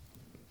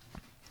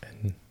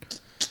 And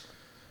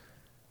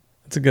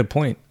that's a good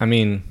point. I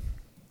mean,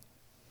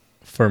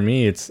 for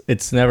me,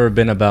 it's never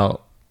been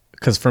about,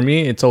 because for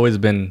me, it's always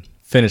been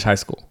finish high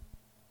school.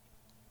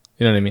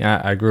 You know what I mean?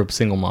 I grew up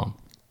single mom.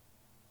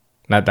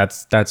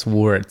 That's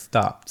where it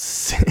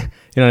stops. You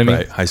know what I mean?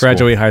 Right, high school.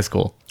 Graduate high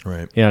school.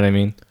 Right. You know what I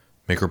mean?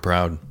 Make her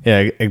proud.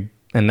 Yeah,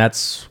 and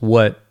that's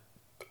what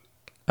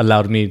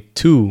allowed me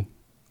to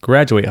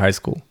graduate high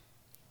school.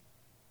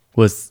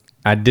 Was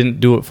I didn't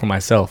do it for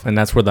myself, and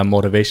that's where the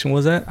motivation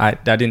was at. I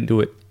didn't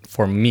do it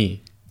for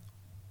me.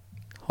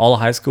 All of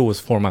high school was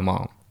for my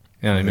mom.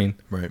 You know what I mean?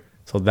 Right.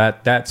 So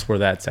that's where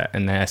that's at.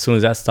 And as soon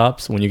as that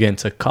stops, when you get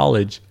into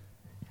college,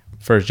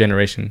 first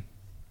generation,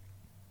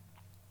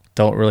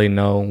 don't really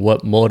know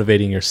what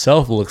motivating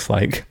yourself looks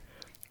like.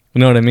 You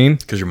know what I mean?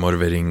 Because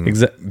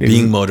you're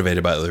being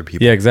motivated by other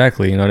people. Yeah,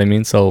 exactly. You know what I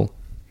mean? So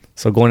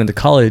going into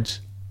college,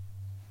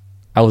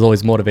 I was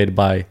always motivated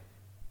by,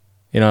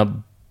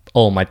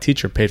 my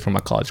teacher paid for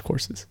my college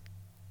courses.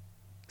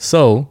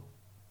 So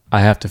I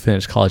have to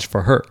finish college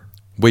for her.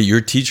 Wait,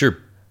 your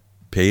teacher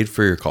paid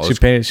for your college?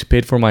 She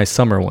paid for my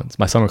summer ones,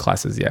 my summer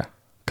classes, yeah.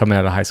 Coming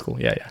out of high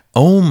school. Yeah.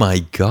 Oh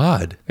my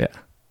God. Yeah.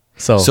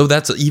 So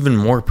that's even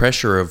more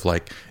pressure of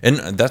like, and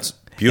that's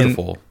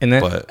beautiful. And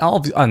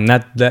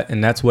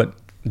that's what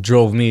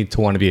drove me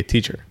to want to be a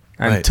teacher.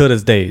 And Right. to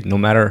this day, no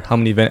matter how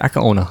many I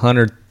can own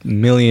 100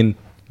 million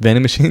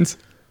vending machines,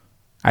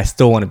 I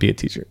still want to be a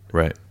teacher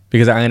Right.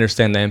 because I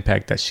understand the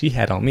impact that she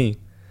had on me.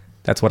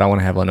 That's what I want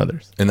to have on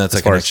others. And that's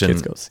as a far as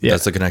connection. kids goes. Yeah.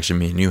 That's the connection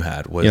me and you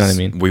had. Was, You know what I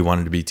mean? We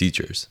wanted to be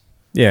teachers.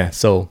 Yeah.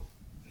 So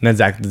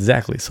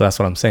exactly. So that's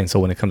what I'm saying. So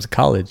when it comes to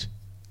college,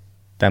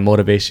 that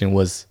motivation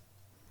was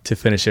to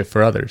finish it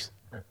for others.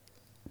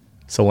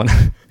 So when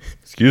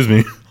Excuse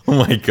me.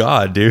 Oh my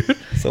God, dude.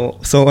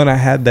 so when I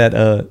had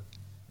that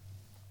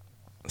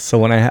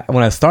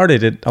when I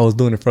started it, I was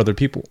doing it for other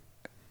people,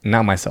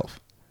 not myself.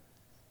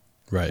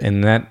 Right.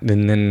 And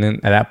then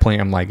at that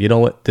point, I'm like, you know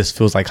what? This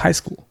feels like high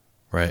school.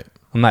 Right.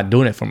 I'm not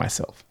doing it for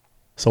myself.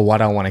 So why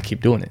do I want to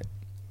keep doing it?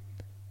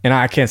 And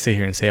I can't sit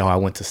here and say, oh, I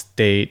went to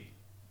State,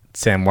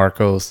 San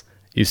Marcos,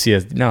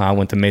 UCS. No, I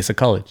went to Mesa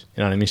College.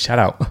 You know what I mean? Shout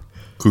out.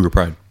 Cougar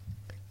Pride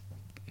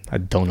I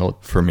don't know.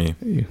 for me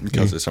You-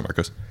 because you- it's San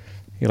Marcos.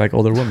 You like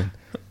older women.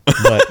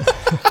 But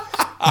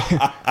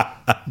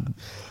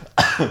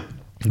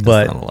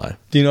Not a lie.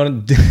 do you know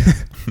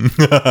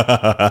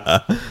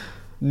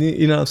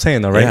you know what I'm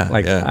saying though, right? Yeah,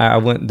 like yeah. I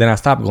went, then I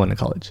stopped going to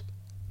college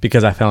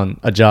because I found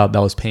a job that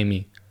was paying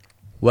me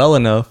well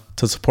enough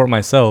to support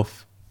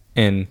myself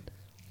in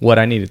what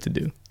I needed to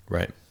do.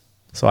 Right.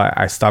 So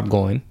I stopped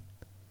going.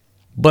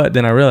 But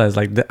then I realized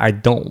like I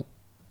don't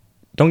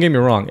get me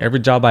wrong. Every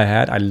job I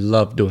had, I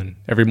loved doing.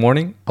 Every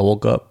morning I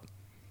woke up,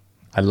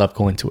 I loved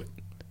going to it.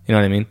 You know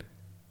what I mean?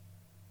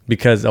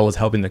 Because I was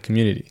helping the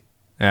community.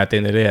 And at the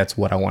end of the day, that's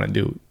what I want to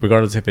do.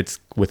 Regardless if it's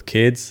with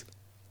kids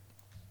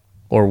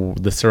or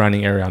the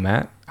surrounding area I'm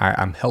at,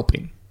 I'm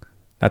helping.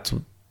 At the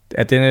end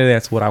of the day,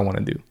 that's what I want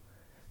to do.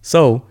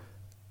 So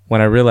when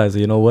I realized,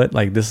 you know what,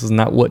 like this is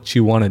not what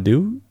you want to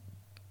do,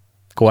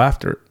 go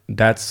after it.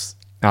 That's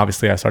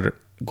obviously I started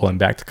going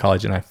back to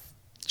college and I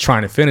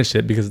trying to finish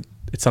it because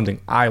it's something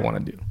I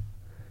want to do.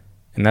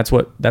 And that's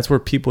where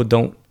people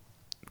don't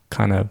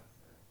kind of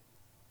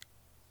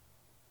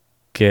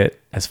get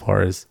as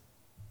far as,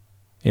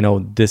 you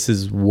know, this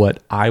is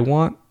what I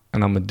want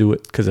and I'm going to do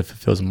it because it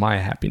fulfills my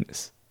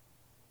happiness.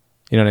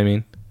 You know what I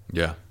mean?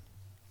 Yeah.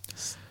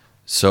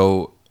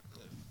 So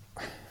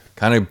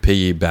kind of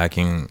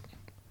piggybacking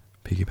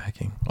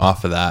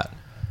off of that.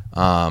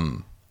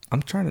 I'm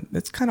trying to,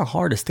 it's kind of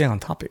hard to stay on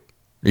topic.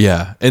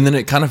 Yeah. And then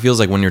it kind of feels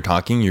like when you're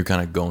talking, you're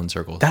kind of going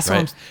circles. That's what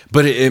right?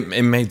 But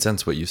it made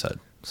sense what you said.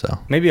 So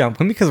Maybe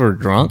because we're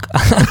drunk.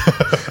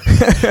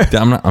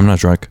 I'm not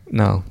drunk.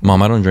 No.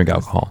 Mom, I don't drink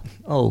alcohol.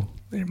 Oh,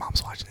 your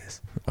mom's watching this.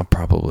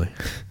 Probably.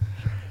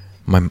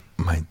 My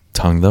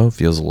tongue though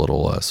feels a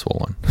little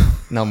swollen.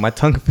 No, my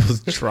tongue feels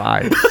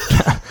dry.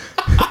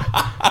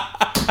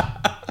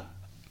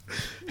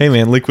 Hey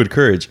man, liquid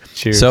courage.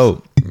 Cheers.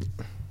 So,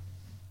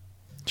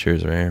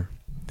 cheers right here.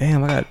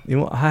 Damn, I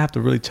have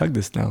to really chug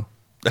this now.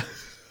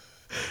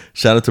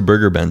 Shout out to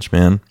Burger Bench,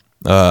 man.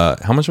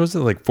 How much was it?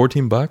 Like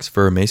 $14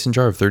 for a mason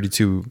jar of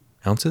 32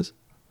 ounces?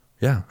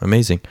 Yeah,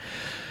 amazing.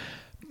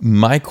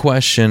 My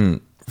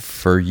question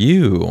for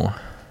you.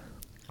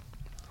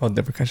 Oh,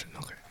 different question.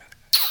 Okay.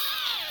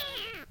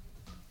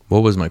 What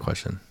was my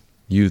question?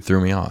 You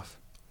threw me off.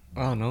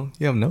 I don't know.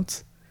 You have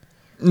notes?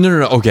 No.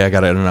 Okay, I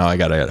got it. No, I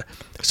got it.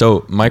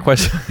 So my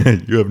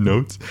question, you have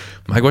notes?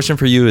 My question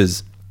for you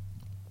is,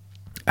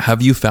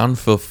 have you found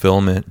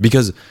fulfillment?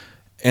 Because,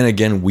 and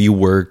again, we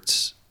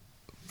worked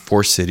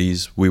for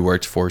cities. We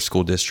worked for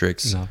school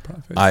districts.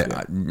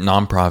 Nonprofits.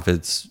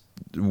 Nonprofits.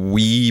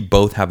 We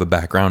both have a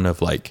background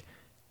of like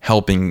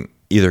helping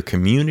either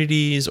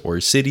communities or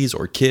cities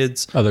or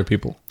kids. Other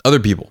people.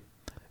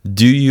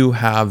 Do you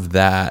have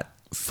that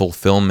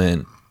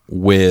fulfillment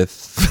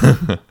with...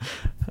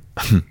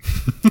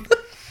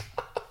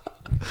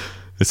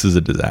 This is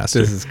a disaster.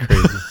 This is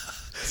crazy.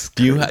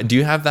 Do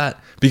you have that?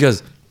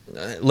 Because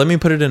let me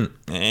put it in.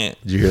 Did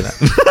you hear that?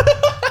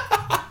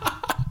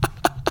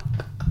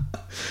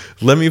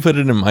 Let me put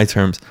it in my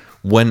terms.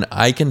 When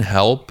I can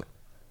help,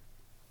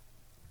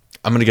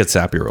 I'm gonna get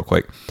sappy real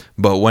quick.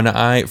 But when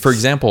for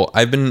example,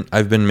 I've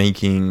been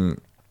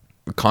making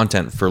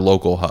content for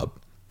Local Hub.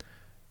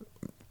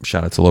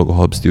 Shout out to Local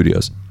Hub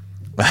Studios.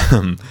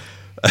 I've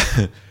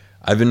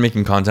been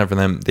making content for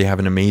them. They have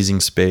an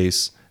amazing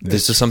space.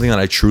 This is something that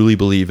I truly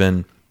believe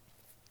in.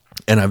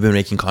 And I've been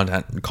making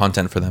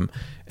content for them.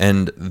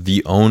 And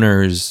the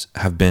owners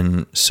have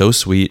been so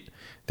sweet.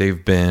 They've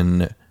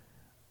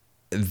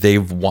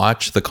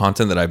watched the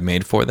content that I've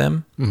made for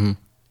them, mm-hmm.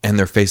 and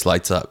their face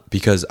lights up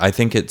because I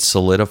think it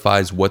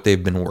solidifies what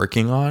they've been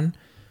working on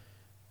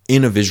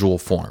in a visual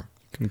form.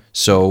 Okay.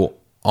 So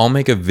I'll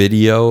make a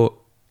video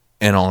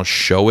and I'll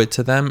show it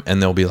to them and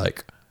they'll be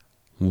like,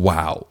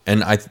 wow.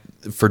 And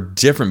for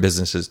different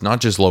businesses, not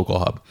just Local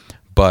Hub,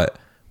 but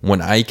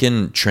when I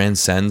can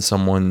transcend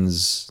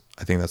someone's,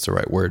 I think that's the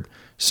right word,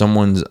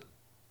 someone's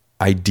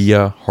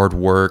idea, hard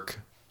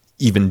work,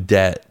 even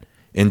debt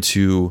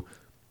into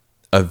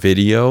a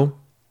video,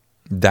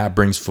 that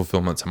brings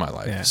fulfillment to my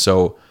life. Yeah.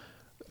 So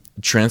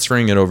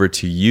transferring it over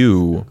to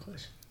you.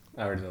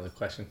 I already know the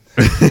question.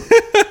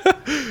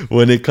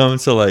 when it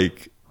comes to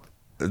like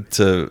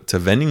to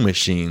vending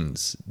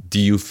machines, do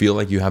you feel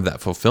like you have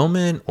that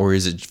fulfillment, or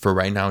is it for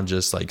right now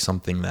just like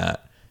something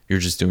that you're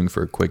just doing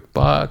for a quick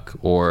buck,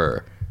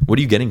 or what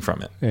are you getting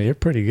from it? Yeah, you're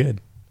pretty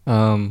good.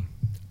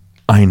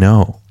 I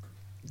know.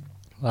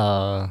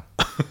 I'm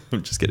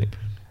just kidding.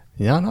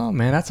 Yeah, no,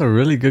 man, that's a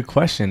really good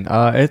question.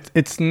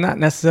 It's not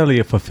necessarily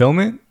a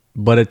fulfillment,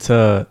 but it's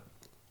a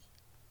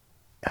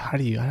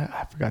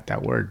I forgot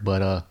that word,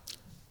 but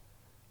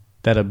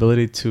that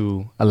ability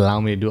to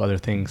allow me to do other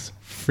things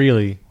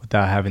freely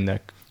without having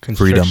that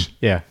constriction. Freedom.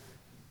 Yeah,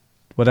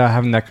 without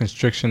having that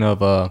constriction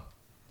of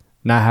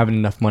not having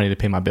enough money to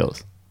pay my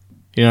bills.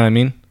 You know what I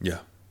mean? Yeah.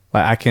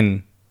 Like I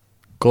can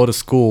go to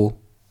school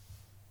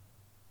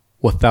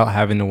without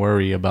having to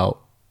worry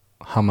about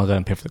how am I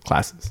going to pay for the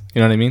classes.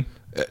 You know what I mean?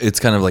 It's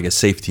kind of like a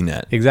safety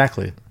net.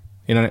 Exactly.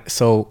 You know,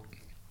 so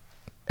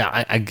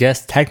I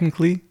guess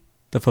technically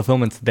the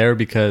fulfillment's there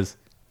because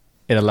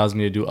it allows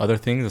me to do other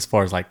things as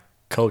far as like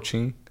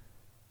coaching.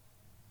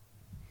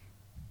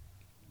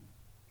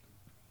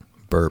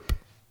 Burp.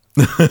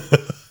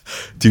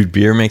 Dude,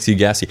 beer makes you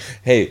gassy.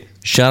 Hey,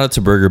 shout out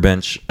to Burger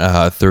Bench,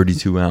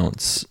 32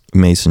 ounce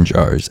mason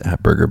jars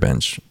at Burger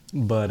Bench.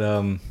 But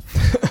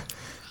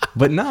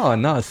but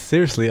no,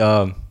 seriously,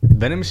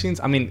 vending machines,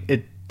 I mean,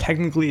 it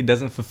technically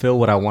doesn't fulfill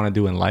what I want to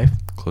do in life.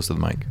 Close to the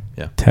mic.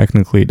 Yeah.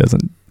 Technically it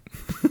doesn't.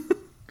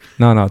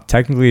 No,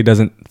 technically it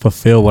doesn't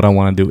fulfill what I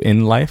want to do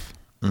in life,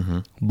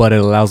 but it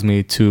allows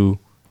me to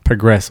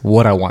progress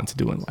what I want to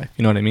do in life.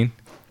 You know what I mean?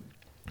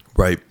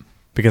 Right.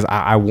 Because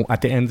I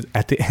at the end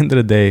of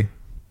the day,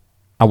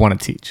 I want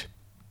to teach.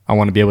 I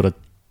want to be able to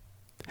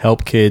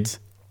help kids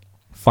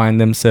find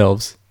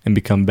themselves and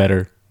become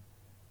better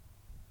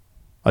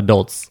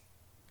adults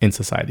in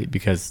society,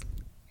 because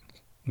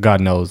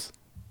God knows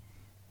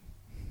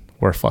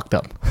we're fucked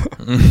up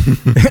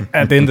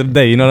at the end of the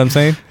day. You know what I'm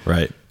saying?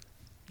 Right.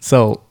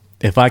 So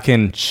if I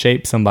can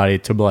shape somebody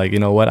to be like, you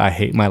know what, I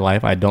hate my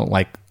life. I don't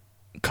like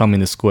coming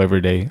to school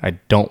every day. I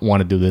don't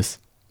want to do this.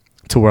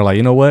 To where like,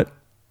 you know what?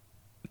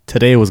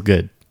 Today was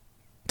good.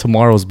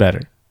 Tomorrow's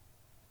better.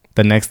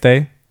 The next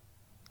day,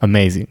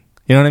 amazing.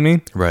 You know what I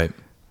mean? Right.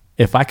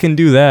 If I can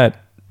do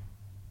that,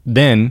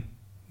 then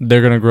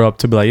they're going to grow up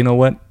to be like, you know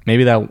what?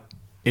 Maybe that,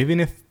 even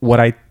if what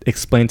I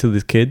explain to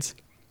these kids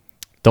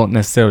don't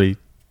necessarily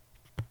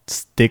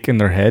stick in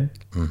their head,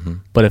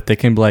 but if they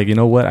can be like, you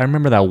know what? I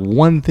remember that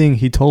one thing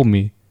he told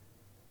me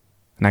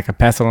and I can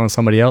pass it on to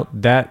somebody else.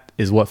 That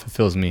is what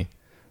fulfills me.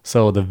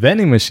 So the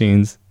vending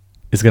machines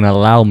is going to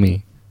allow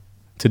me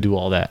to do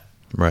all that.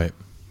 Right.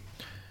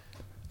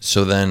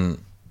 So then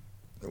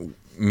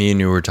me and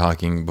you were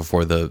talking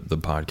before the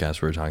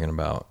podcast, we were talking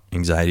about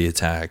anxiety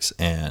attacks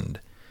and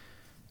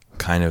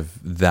kind of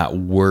that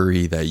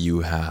worry that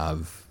you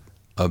have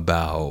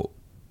about,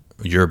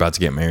 you're about to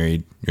get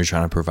married, you're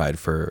trying to provide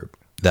for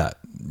that,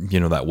 you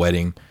know, that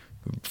wedding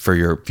for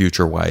your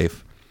future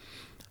wife.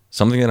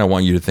 Something that I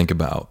want you to think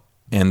about,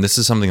 and this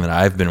is something that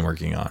I've been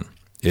working on,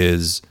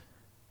 is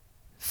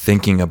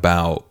thinking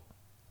about,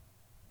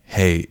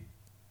 hey,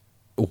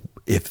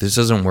 if this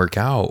doesn't work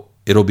out,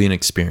 it'll be an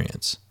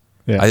experience.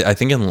 Yeah. I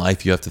think in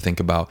life you have to think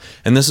about,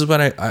 and this is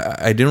what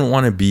I didn't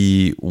want to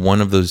be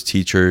one of those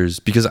teachers,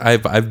 because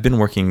I've been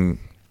working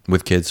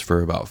with kids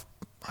for about,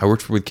 I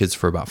worked with kids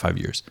for about 5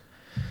 years.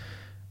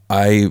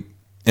 And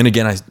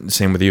again,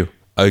 same with you.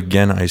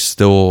 Again, I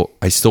still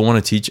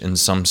want to teach in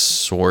some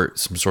sort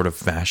of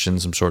fashion,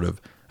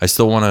 I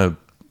still want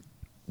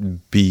to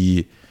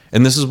be,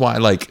 and this is why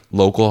like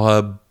Local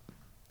Hub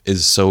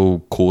is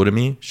so cool to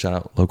me. Shout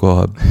out Local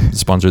Hub,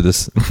 sponsor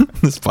this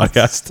this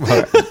podcast.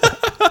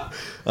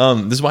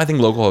 This is why I think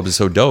Local Hub is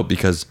so dope,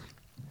 because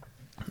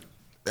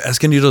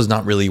Escondido is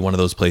not really one of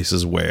those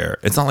places where,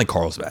 it's not like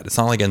Carlsbad, it's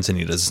not like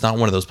Encinitas, it's not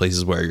one of those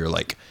places where you're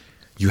like,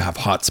 you have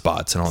hot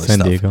spots and all this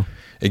stuff. San Diego.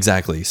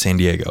 Exactly, San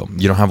Diego.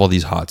 You don't have all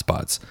these hot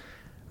spots.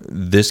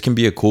 This can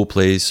be a cool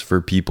place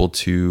for people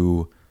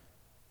to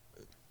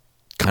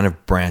kind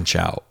of branch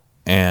out.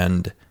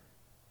 And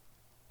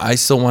I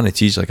still want to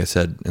teach, like I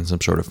said, in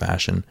some sort of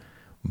fashion.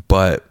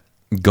 But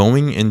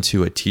going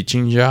into a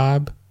teaching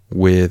job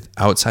with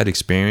outside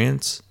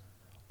experience,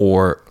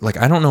 or like,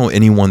 I don't know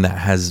anyone that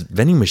has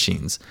vending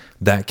machines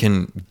that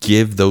can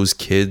give those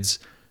kids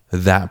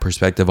that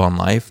perspective on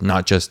life.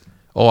 Not just,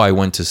 oh, I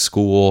went to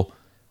school,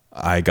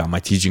 I got my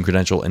teaching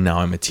credential, and now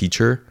I'm a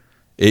teacher.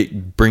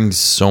 It brings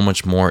so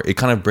much more. It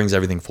kind of brings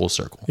everything full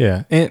circle.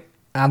 Yeah. And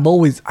I've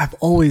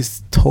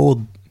always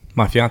told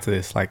my fiance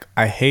this, like,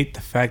 I hate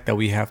the fact that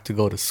we have to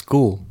go to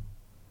school.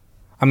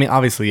 I mean,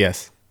 obviously,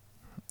 yes,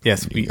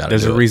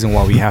 there's a reason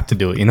why we have to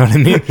do it. You know what I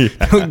mean?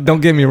 Yeah. Don't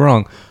get me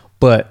wrong.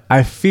 But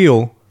I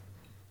feel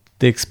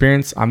the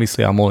experience,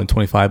 obviously I'm only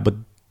 25, but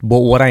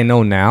what I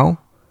know now,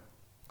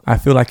 I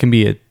feel I can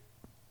be a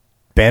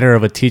better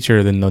of a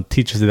teacher than the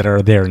teachers that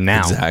are there now.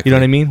 Exactly. You know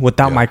what I mean?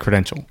 Without my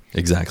credential.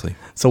 Exactly.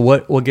 So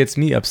what gets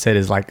me upset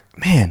is like,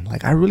 man,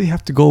 like I really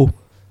have to go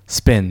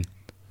spend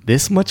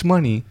this much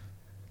money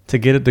to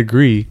get a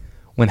degree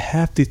when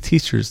half the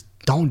teachers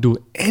don't do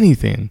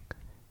anything.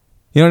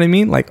 You know what I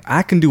mean? Like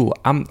I can do,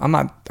 I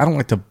don't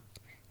like to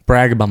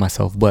brag about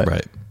myself, but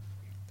Right.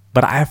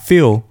 but I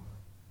feel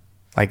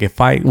like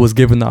if I was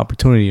given the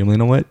opportunity, you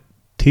know what?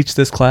 Teach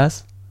this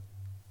class.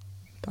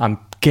 I'm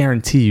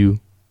guarantee you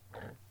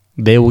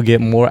they will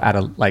get more out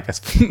of like as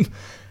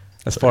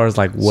far as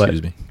like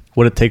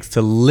what it takes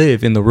to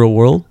live in the real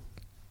world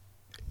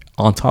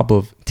on top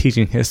of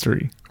teaching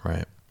history.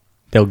 Right.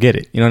 They'll get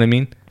it. You know what I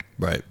mean?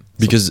 Right.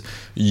 Because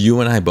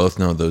you and I both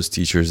know those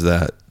teachers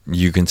that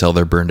you can tell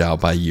they're burned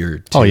out by year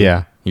 2. Oh,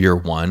 yeah. Year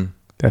 1.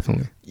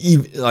 Definitely.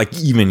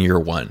 Even year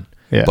 1.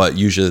 Yeah. But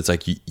usually it's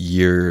like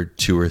year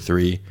 2 or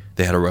 3.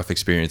 They had a rough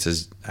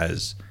experience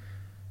as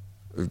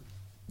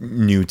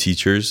new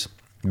teachers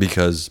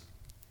because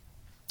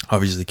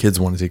obviously kids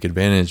want to take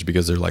advantage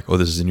because they're like, oh,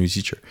 this is a new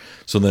teacher.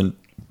 So then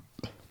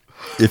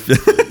if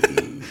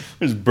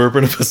there's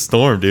burping up a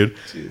storm, dude.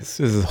 This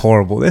is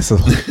horrible. This is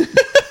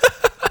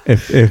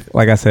if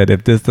like I said,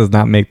 if this does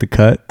not make the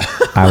cut,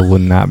 I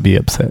would not be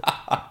upset.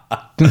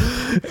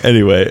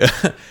 Anyway,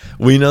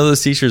 we know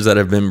those teachers that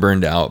have been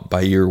burned out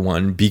by year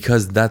 1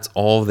 because that's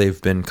all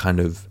they've been kind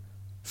of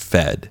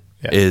fed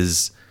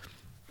is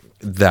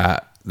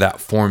that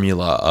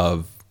formula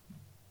of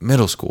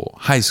middle school,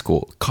 high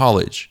school,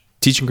 college,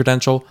 teaching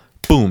credential,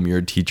 boom, you're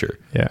a teacher.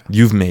 Yeah.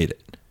 You've made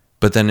it.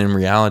 But then in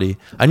reality,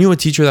 I knew a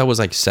teacher that was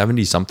like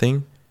 70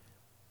 something.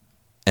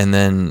 And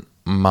then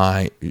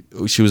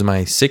she was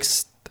my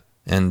 6th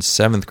and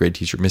 7th grade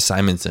teacher, Miss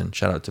Simonson.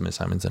 Shout out to Miss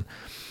Simonson.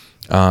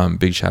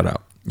 Big shout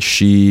out.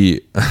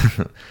 She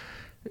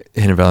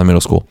Hidden Valley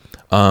Middle School.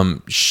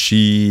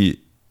 She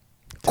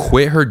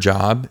quit her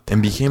job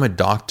and became a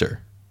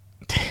doctor.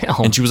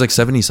 Damn. And she was like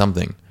 70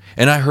 something.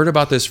 And I heard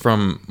about this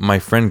from my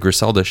friend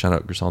Griselda. Shout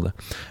out Griselda.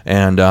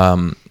 And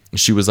my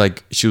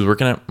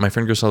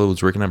friend Griselda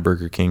was working at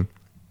Burger King.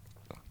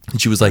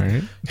 And she was like,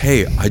 right.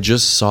 Hey, I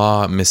just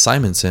saw Miss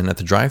Simonson at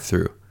the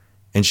drive-thru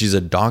and she's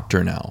a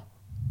doctor now.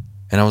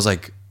 And I was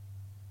like,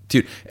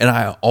 dude, and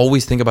I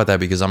always think about that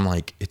because I'm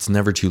like, it's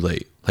never too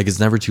late. Like, it's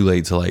never too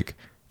late to like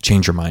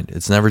change your mind.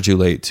 It's never too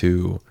late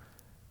to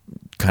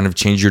kind of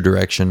change your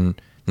direction,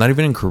 not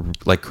even in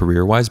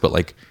career wise, but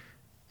like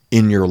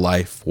in your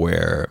life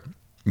where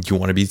you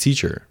want to be a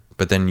teacher,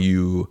 but then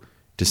you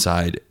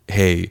decide,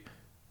 hey,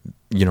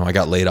 I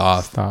got laid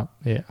off. Stop.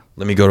 Yeah.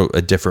 Let me go to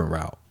a different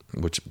route,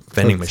 which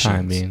vending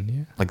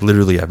machines. Like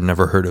literally, I've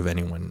never heard of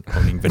anyone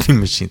owning vending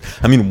machines.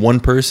 I mean, one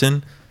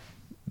person,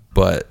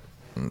 but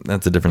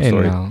that's a different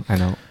story. I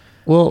know.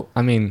 Well,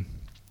 I mean,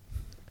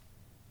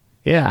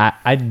 yeah,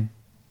 I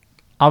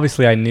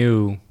obviously I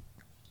knew.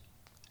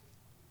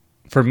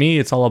 For me,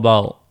 it's all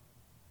about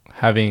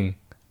having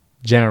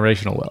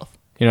generational wealth.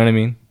 You know what I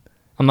mean?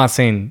 I'm not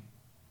saying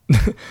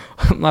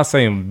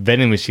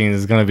vending machines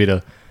is gonna be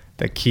the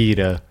key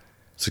to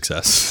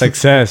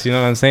success. You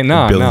know what I'm saying?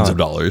 No, billions of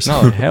dollars.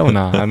 No, hell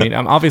no. I mean,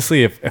 I'm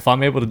obviously if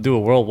I'm able to do it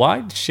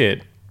worldwide,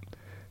 shit.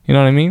 You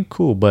know what I mean?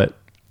 Cool, but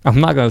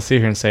I'm not gonna sit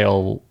here and say,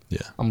 oh,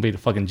 yeah, I'm gonna be the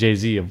fucking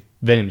Jay-Z of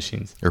vending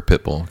machines or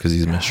Pitbull because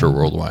he's Mr.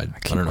 Worldwide. I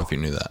don't know if you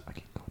knew that.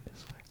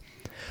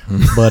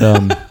 But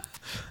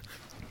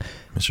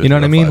you know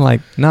what I mean?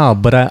 Like, no,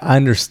 but I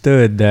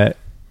understood that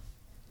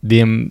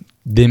the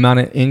amount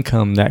of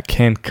income that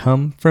can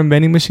come from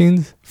vending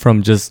machines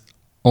from just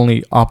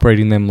only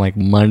operating them like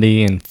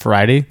Monday and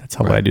Friday, that's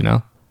how what I do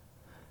now,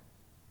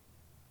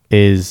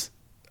 is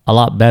a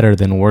lot better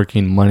than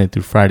working Monday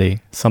through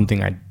Friday,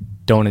 something I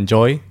don't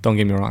enjoy. Don't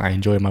get me wrong, I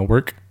enjoy my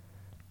work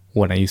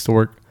when I used to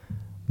work.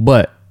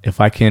 But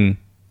if I can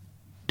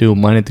do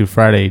Monday through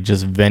Friday,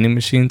 just vending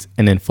machines,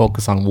 and then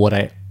focus on what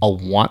I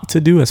want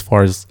to do as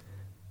far as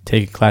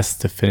taking classes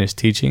to finish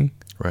teaching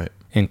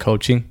and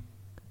coaching,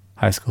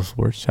 high school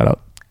sports. Shout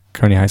out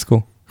Kearney High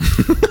School.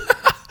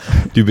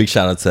 Do big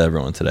shout outs to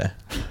everyone today.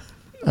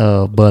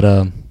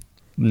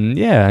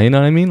 Yeah, you know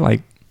what I mean?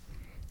 Like,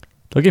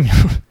 don't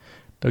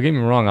get me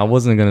wrong. I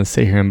wasn't gonna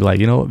sit here and be like,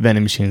 you know what,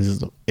 vending machines is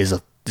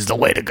the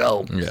way to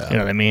go. Yeah. You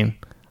know what I mean?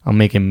 I'm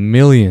making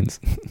millions.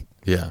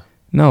 Yeah.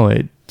 No,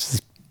 it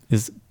just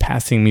is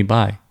passing me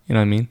by. You know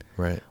what I mean?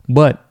 Right.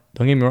 But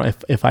don't get me wrong.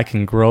 If I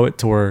can grow it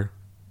to where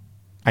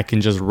I can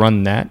just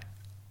run that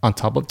on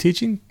top of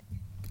teaching,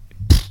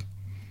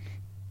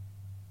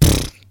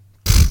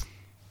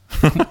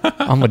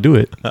 I'm gonna do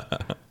it.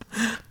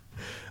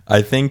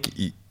 I think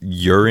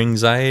your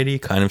anxiety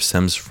kind of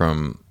stems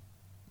from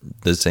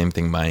the same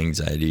thing my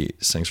anxiety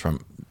stems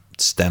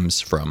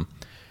from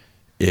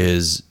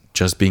is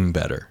just being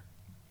better.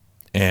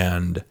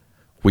 And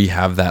we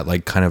have that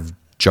like kind of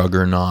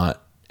juggernaut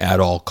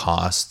at all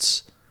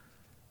costs,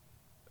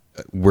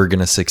 we're going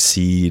to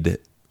succeed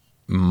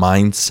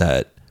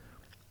mindset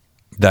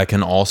that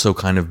can also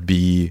kind of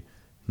be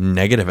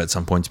negative at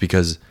some points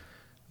because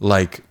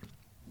like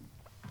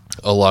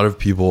a lot of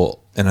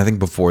people, and I think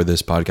before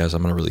this podcast,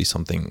 I'm going to release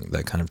something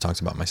that kind of talks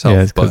about myself,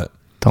 yeah, but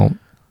don't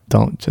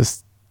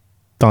just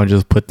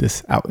put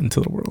this out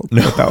into the world.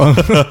 No.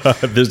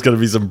 There's going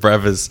to be some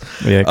preface.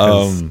 Yeah.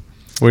 'Cause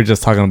we're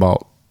just talking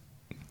about,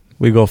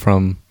 we go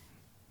from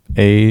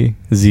A,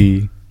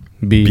 Z,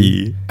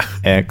 B,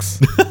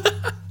 X,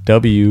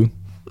 W,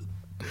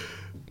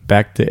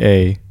 back to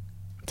A,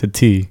 to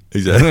T.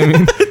 Exactly. You know what I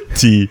mean?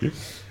 T.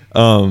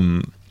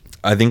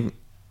 I think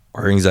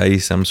our anxiety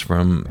stems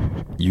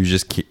from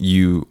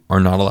you are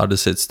not allowed to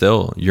sit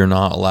still. You're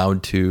not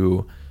allowed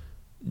to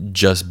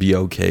just be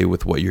okay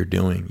with what you're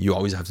doing. You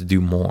always have to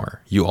do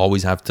more. You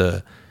always have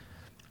to,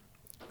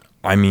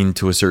 I mean,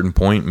 to a certain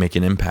point, make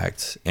an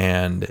impact.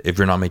 And if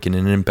you're not making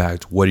an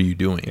impact, what are you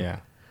doing? Yeah.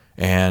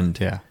 And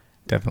yeah,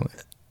 definitely.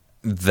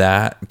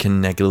 That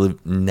can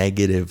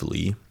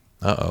negatively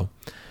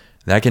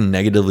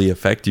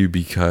affect you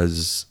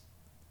because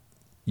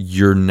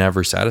you're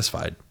never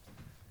satisfied.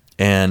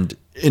 And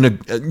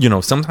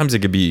sometimes it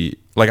could be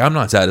like, I'm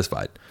not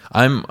satisfied.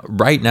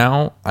 Right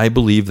now, I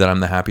believe that I'm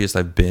the happiest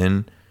I've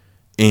been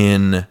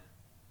in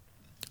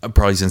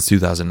probably since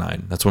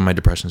 2009. That's when my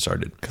depression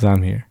started. Because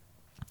I'm here.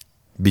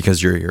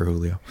 Because you're here,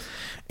 Julio.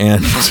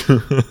 And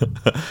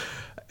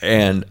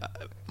and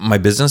my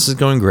business is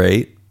going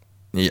great.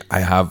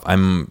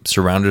 I'm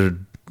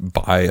surrounded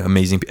by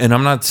amazing, and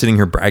I'm not sitting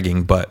here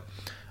bragging, but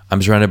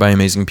I'm surrounded by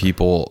amazing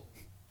people,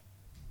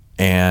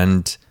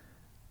 and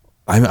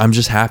I'm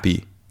just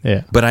happy.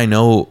 Yeah. But I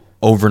know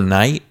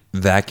overnight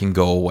that can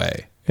go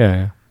away.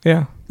 Yeah.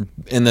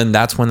 And then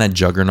that's when that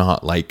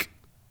juggernaut, like,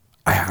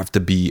 I have to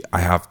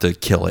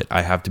kill it.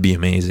 I have to be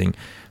amazing.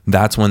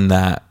 That's when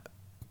that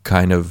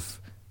kind of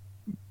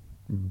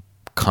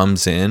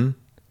comes in,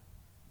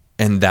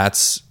 and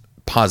that's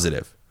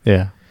positive.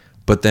 Yeah.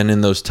 But then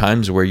in those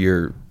times where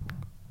you're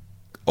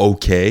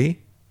okay,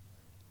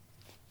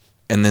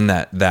 and then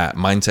that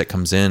mindset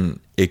comes in,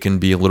 it can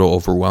be a little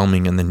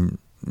overwhelming, and then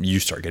you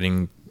start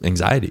getting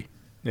anxiety.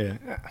 Yeah.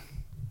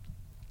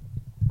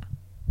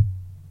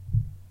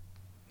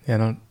 Yeah,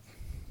 no.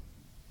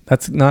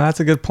 That's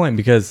a good point,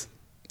 because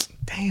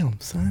damn,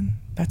 son,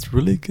 that's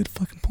really a good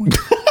fucking point.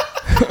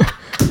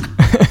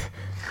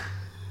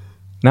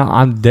 No,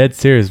 I'm dead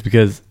serious,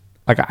 because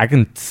like I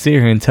can sit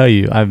here and tell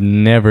you I've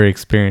never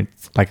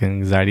experienced like an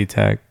anxiety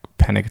attack,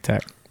 panic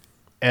attack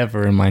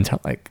ever in my entire,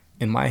 like,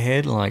 in my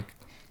head, like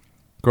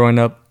growing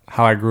up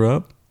how I grew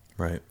up.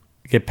 Right.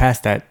 Get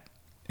past that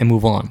and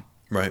move on.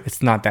 Right.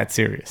 It's not that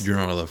serious. You're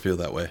not allowed to feel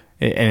that way.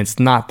 And it's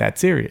not that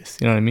serious.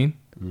 You know what I mean?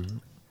 Mm-hmm.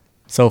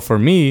 So for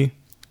me,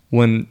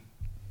 when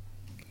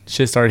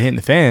shit started hitting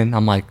the fan,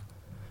 I'm like,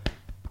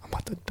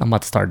 I'm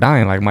about to start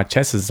dying. Like, my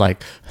chest is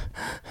like,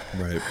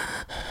 right.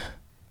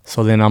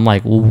 So then I'm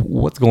like, well,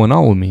 what's going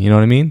on with me? You know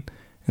what I mean?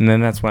 And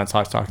then that's when I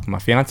talked to my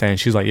fiance, and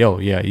she's like, yo,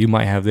 yeah, you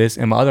might have this.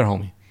 And my other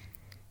homie,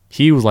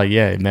 he was like,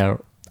 yeah, man,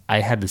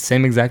 I had the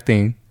same exact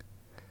thing.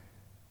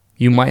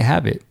 You might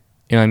have it.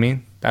 You know what I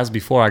mean? That's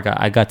before I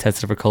got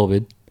tested for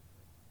COVID,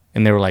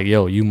 and they were like,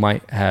 yo, you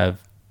might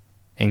have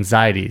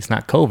anxiety. It's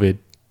not COVID,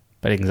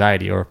 but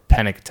anxiety or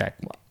panic attack.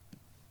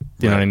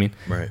 You know what I mean?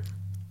 Right.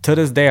 To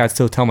this day, I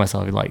still tell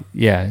myself, like,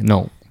 yeah,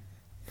 no,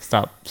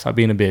 stop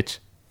being a bitch,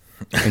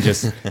 and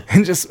just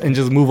and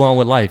just move on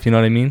with life. You know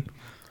what I mean?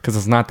 Because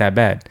it's not that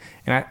bad.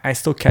 And I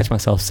still catch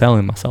myself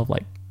telling myself,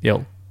 like,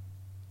 yo,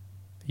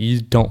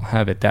 you don't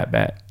have it that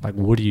bad. Like,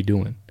 what are you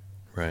doing?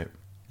 Right.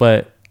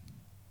 But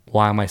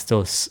why am I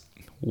still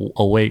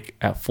awake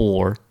at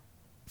 4,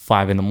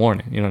 5 in the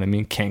morning? You know what I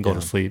mean? Can't go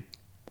to sleep,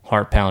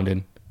 heart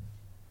pounding.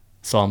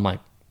 So I'm like,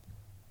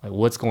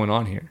 what's going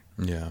on here?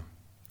 Yeah.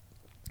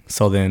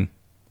 So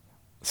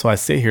I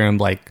sit here and I'm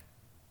like,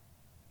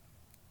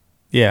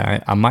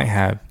 yeah, I might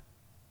have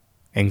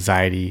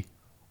anxiety,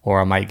 or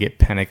I might get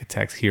panic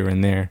attacks here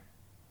and there.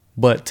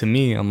 But to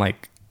me, I'm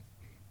like,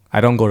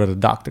 I don't go to the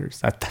doctors.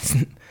 That's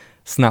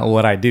not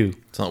what I do.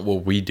 It's not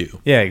what we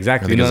do. Yeah,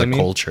 exactly. I think you know it's what I a mean?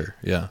 culture.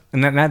 Yeah.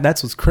 And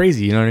that's what's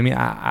crazy. You know what I mean?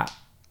 I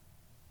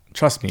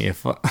trust me,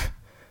 if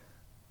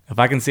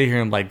I can sit here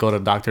and like go to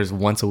doctors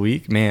once a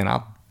week, man,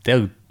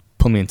 they'll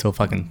put me into a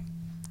fucking,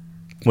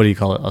 what do you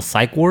call it? A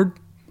psych ward?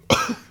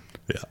 Yeah.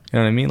 You know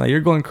what I mean? Like,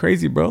 you're going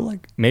crazy, bro.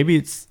 Like,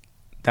 maybe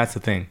that's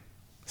the thing.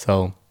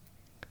 So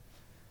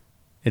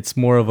it's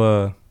more of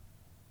a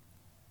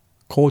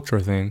culture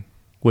thing,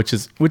 which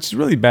is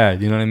really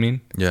bad. You know what I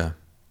mean? Yeah.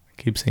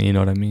 I keep saying, you know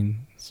what I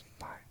mean? It's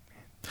fine,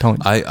 man.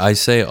 Don't. I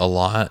say a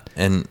lot,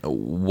 and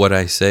what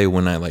I say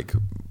when I like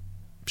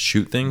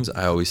shoot things,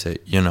 I always say,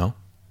 you know.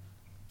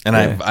 And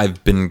Yeah.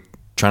 I've been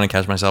trying to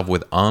catch myself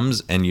with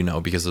ums and you know,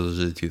 because those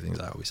are the two things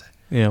I always say.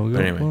 Yeah,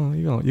 anyway. well,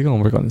 you're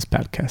gonna work on this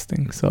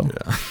podcasting. So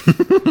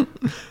Yeah.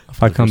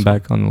 if I come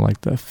back on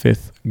like the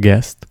 5th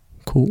guest,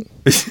 cool.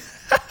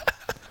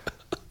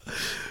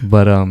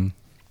 But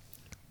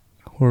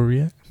where are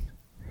we at?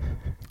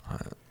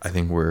 I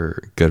think we're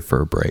good for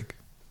a break.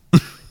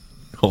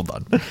 Hold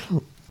on.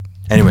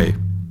 Anyway,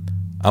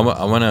 I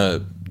want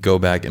to go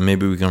back, and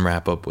maybe we can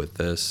wrap up with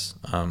this.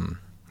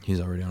 He's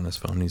already on his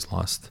phone. He's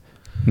lost.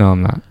 No,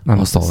 I'm not. I'm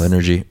Lost all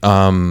energy.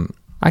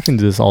 I can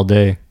do this all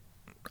day,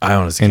 I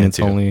honestly and can't it's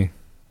too. only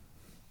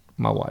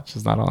my watch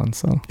is not on,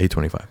 so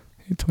 8:25.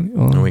 8:20.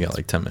 Oh, And we got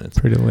like 10 minutes.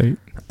 pretty late.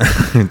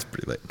 It's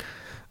pretty late.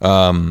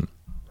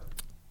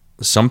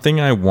 Something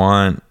I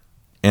want,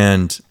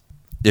 and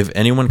if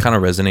anyone kind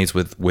of resonates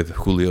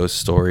with Julio's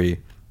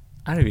story,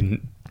 I don't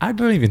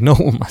even know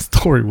what my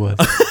story was.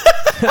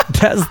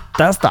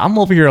 I'm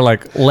over here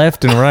like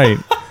left and right.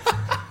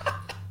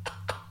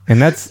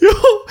 And that's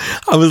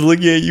I was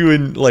looking at you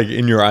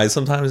in your eyes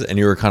sometimes, and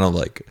you were kind of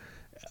like,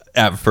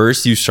 at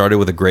first you started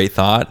with a great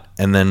thought,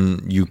 and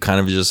then you kind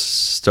of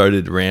just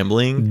started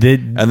rambling,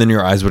 and then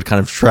your eyes would kind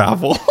of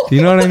travel.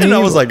 You know what I mean? And I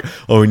was like,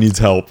 oh, he needs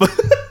help.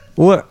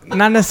 Well,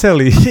 not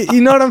necessarily.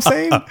 You know what I'm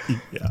saying?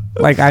 Yeah.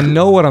 Like, I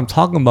know what I'm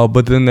talking about,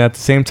 but then at the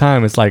same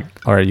time, it's like,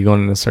 all right, you're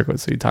going in a circle,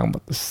 so you're talking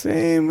about the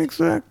same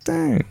exact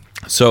thing.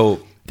 So,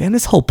 damn,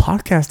 this whole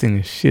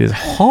podcasting shit is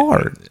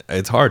hard.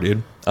 It's hard,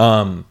 dude.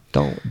 Don't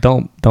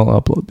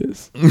upload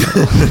this.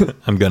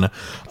 I'm gonna.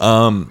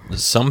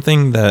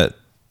 Something that,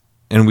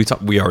 and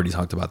we already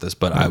talked about this,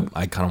 but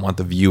I kind of want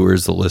the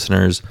viewers, the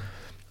listeners,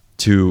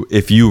 to,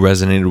 if you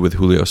resonated with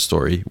Julio's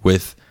story,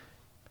 with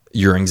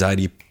your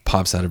anxiety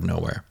pops out of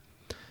nowhere.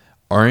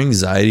 Our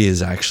anxiety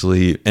is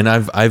actually, and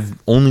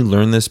I've only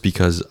learned this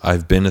because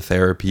I've been to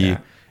therapy,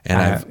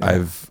 and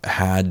I've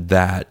had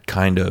that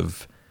kind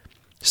of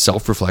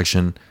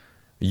self-reflection.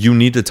 You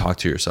need to talk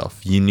to yourself.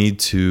 You need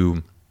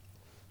to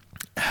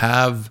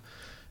have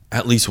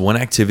at least one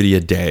activity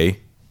a day.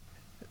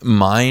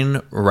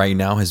 Mine right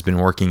now has been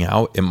working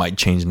out. It might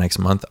change next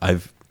month.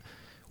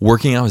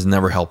 Working out has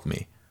never helped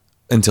me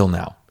until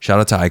now. Shout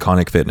out to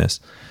Iconic Fitness.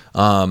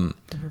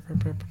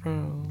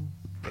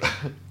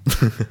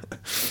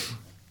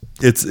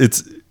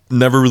 It's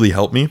never really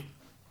helped me.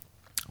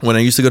 When I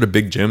used to go to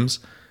big gyms,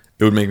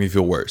 it would make me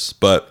feel worse.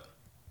 But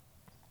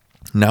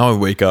now I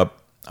wake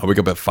up at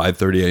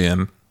 5:30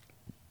 a.m.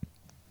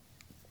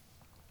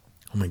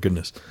 Oh my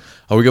goodness.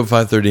 I wake up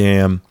at 5:30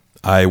 a.m.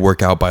 I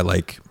work out by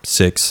like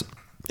 6.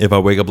 If I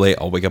wake up late,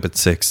 I'll wake up at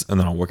 6 and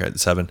then I'll work out at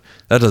 7.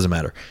 That doesn't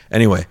matter.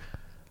 Anyway,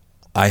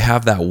 I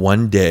have that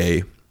one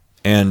day,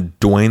 and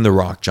Dwayne "The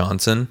Rock"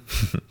 Johnson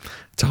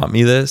taught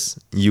me this.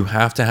 You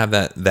have to have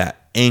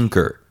that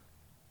anchor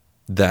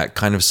that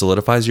kind of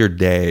solidifies your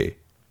day.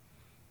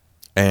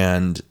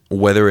 And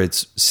whether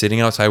it's sitting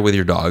outside with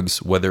your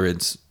dogs, whether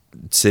it's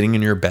sitting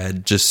in your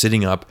bed, just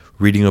sitting up,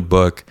 reading a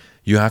book,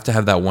 you have to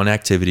have that one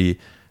activity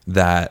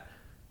that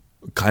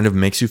kind of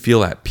makes you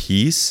feel at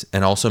peace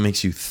and also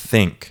makes you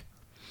think.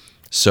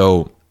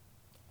 So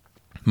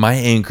my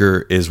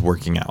anchor is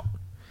working out.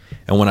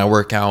 And when I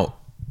work out,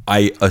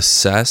 I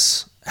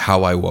assess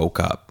how I woke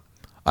up.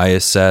 I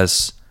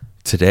assess,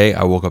 today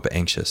I woke up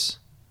anxious.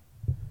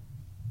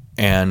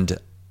 And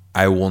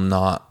I will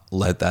not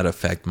let that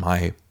affect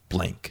my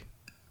blank.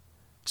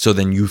 So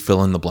then you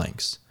fill in the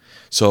blanks.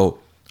 So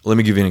let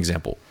me give you an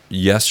example.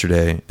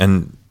 Yesterday,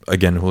 and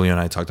again, Julio and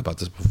I talked about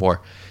this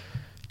before.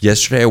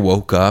 Yesterday I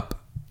woke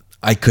up.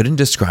 I couldn't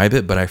describe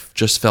it, but I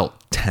just felt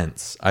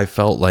tense. I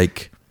felt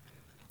like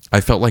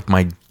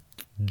my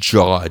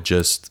jaw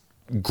just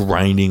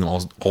grinding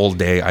all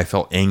day. I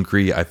felt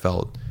angry. I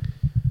felt,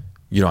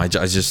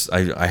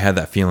 I had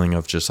that feeling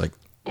of just like,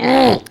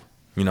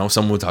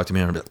 someone would talk to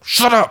me and I'd be like,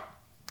 shut up.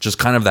 Just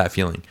kind of that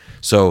feeling.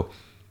 So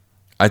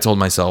I told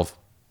myself,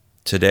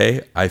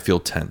 today I feel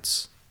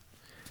tense,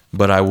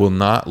 but I will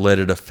not let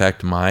it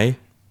affect my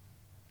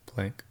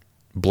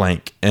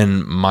blank.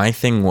 And my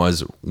thing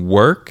was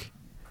work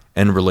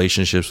and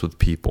relationships with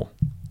people.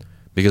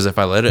 Because if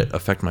I let it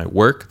affect my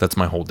work, that's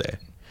my whole day.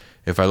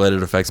 If I let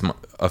it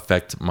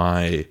affect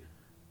my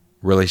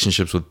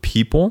relationships with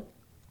people,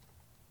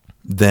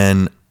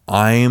 then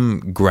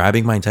I'm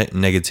grabbing my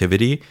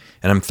negativity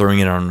and I'm throwing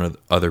it on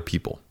other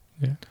people.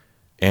 Yeah.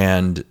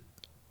 And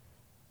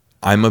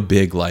I'm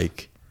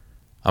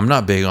I'm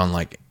not big on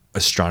like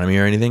astronomy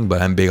or anything,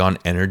 but I'm big on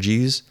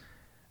energies,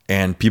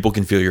 and people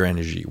can feel your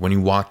energy. When you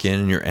walk in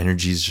and your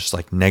energy is just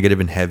like negative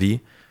and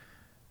heavy,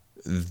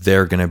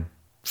 they're going to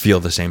feel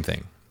the same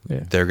thing.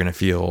 Yeah. They're going to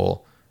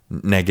feel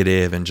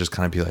negative and just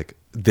kind of be like,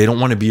 they don't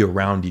want to be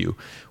around you,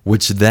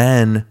 which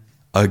then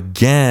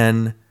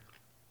again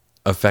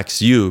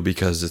affects you,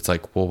 because it's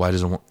like, well, why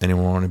doesn't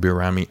anyone want to be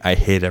around me? I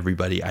hate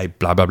everybody. I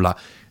blah, blah, blah.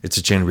 It's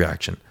a chain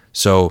reaction.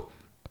 So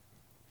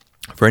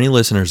for any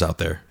listeners out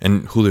there,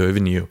 and Julio,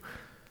 even you,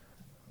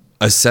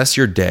 assess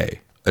your day,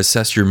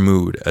 assess your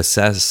mood,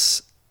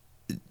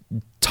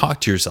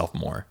 talk to yourself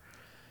more.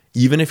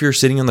 Even if you're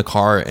sitting in the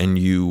car and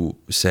you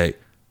say,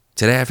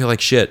 today I feel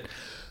like shit,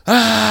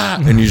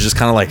 and you just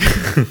kind of like,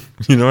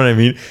 you know what I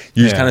mean?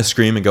 You just kind of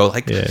scream and go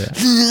like,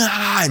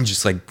 and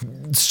just like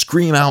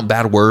scream out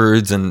bad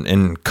words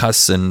and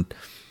cuss and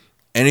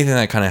anything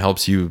that kind of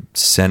helps you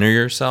center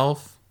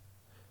yourself.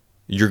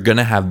 You're going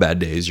to have bad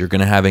days. You're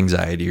going to have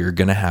anxiety. You're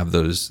going to have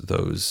those,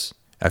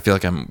 I feel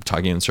like I'm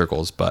talking in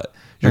circles, but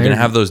you're going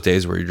to have those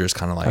days where you're just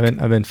kind of like,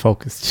 I've been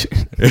focused.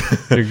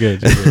 You're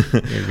good.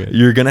 You're good.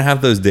 You're going to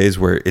have those days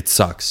where it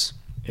sucks.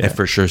 Yeah. It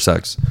for sure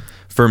sucks.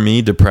 For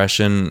me,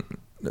 depression,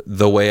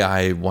 the way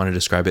I want to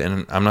describe it,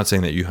 and I'm not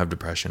saying that you have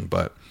depression,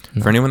 but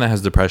for anyone that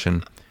has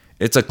depression,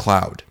 it's a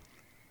cloud.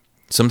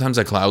 Sometimes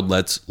a cloud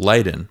lets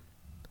light in.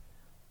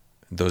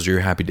 Those are your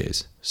happy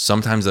days.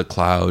 Sometimes a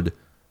cloud,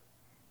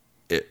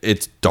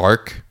 it's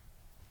dark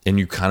and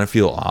you kind of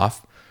feel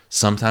off.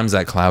 Sometimes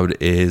that cloud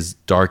is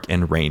dark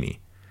and rainy.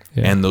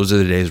 Yeah. And those are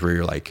the days where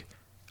you're like,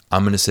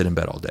 I'm going to sit in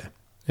bed all day.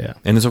 Yeah.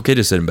 And it's okay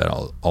to sit in bed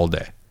all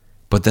day.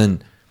 But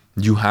then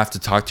you have to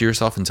talk to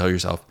yourself and tell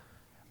yourself,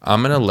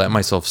 I'm going to let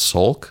myself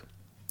sulk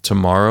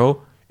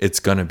tomorrow it's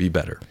going to be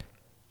better.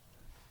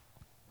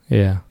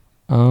 Yeah.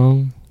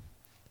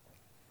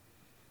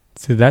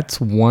 See, that's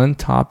one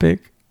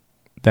topic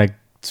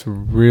that's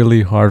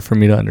really hard for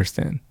me to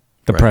understand.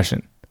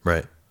 Depression.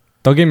 Right.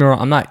 Don't get me wrong.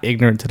 I'm not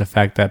ignorant to the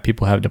fact that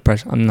people have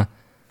depression. I'm not.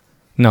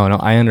 No.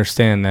 I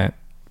understand that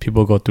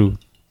people go through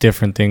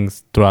different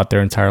things throughout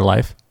their entire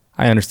life.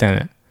 I understand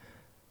that.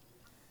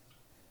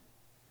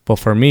 But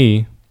for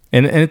me,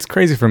 and it's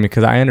crazy for me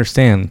because I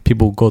understand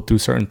people go through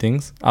certain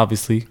things.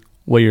 Obviously,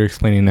 what you're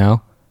explaining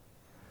now.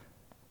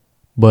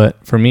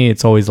 But for me,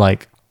 it's always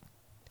like,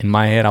 in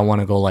my head, I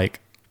want to go like,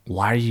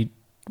 what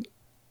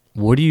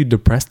are you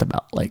depressed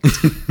about? Like,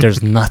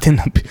 there's nothing,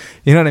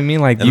 you know what I mean?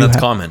 Like, and that's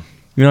common.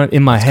 You know,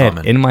 in my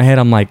head,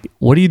 I'm like,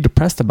 what are you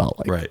depressed about?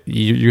 Like, right.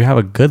 You have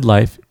a good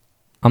life.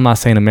 I'm not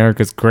saying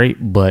America's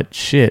great, but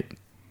shit.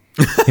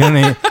 You know what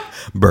I mean?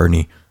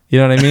 Bernie. You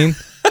know what I mean?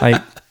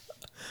 Like,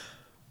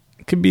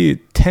 it could be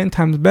 10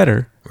 times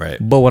better. Right.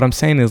 But what I'm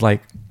saying is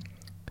like,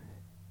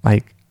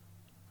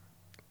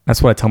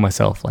 that's what I tell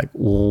myself. Like,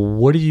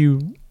 why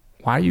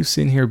are you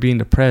sitting here being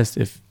depressed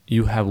if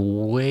you have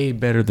way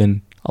better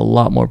than a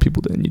lot more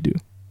people than you do?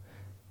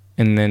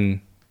 And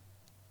then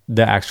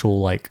the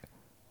actual, like,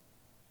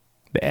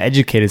 the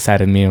educated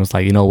side of me was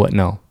like, you know what?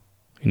 No,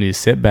 you need to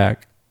sit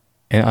back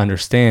and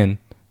understand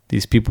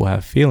these people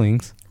have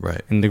feelings.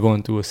 Right. And they're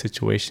going through a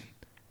situation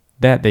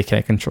that they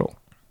can't control.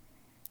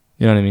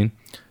 You know what I mean?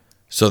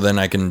 So then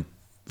I can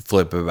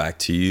flip it back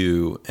to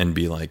you and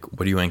be like,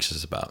 what are you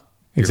anxious about?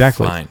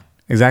 Exactly. You're fine.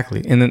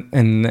 Exactly.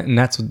 And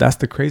that's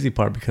the crazy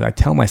part, because I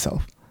tell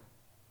myself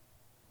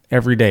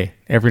every day,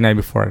 every night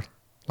before,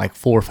 like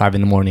 4 or 5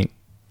 in the morning,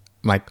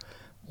 I'm like,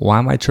 why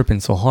am I tripping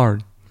so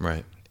hard?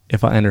 Right.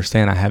 If I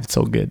understand I have it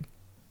so good.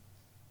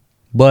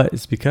 But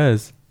it's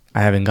because I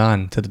haven't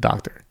gone to the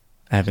doctor.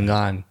 I haven't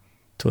gone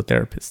to a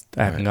therapist.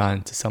 I haven't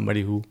gone to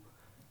somebody who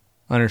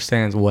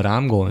understands what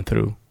I'm going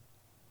through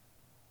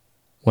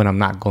when I'm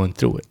not going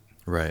through it.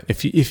 Right.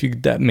 If you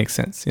that makes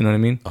sense. You know what I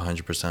mean?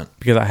 100%.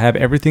 Because I have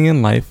everything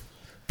in life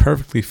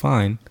perfectly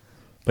fine,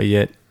 but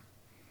yet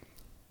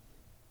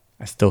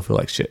I still feel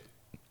like shit.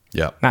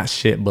 Yeah. Not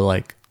shit, but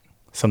like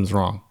something's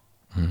wrong.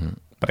 Mm-hmm.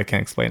 But I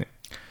can't explain it.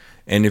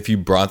 And if you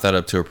brought that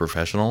up to a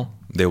professional,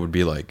 they would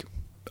be like,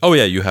 oh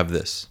yeah, you have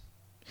this.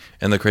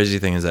 And the crazy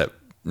thing is that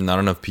not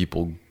enough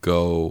people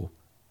go,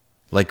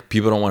 like,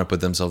 people don't want to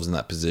put themselves in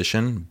that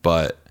position.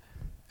 But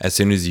as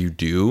soon as you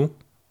do,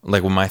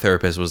 like when my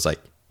therapist was like,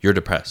 you're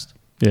depressed.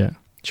 Yeah.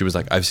 She was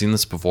like, I've seen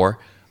this before.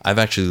 I've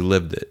actually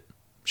lived it.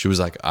 She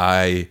was like,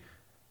 I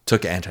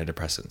took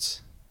antidepressants.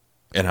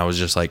 And I was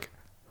just like,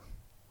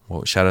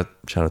 well, shout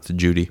out to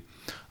Judy.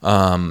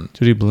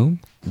 Judy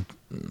Blume?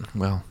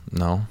 Well,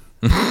 no.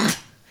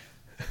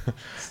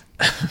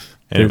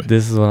 Anyway.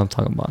 This is what I'm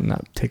talking about,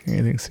 not taking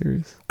anything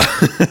serious.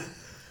 God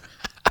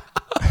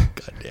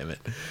damn it.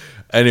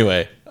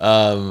 Anyway,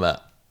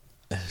 shout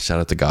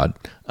out to God.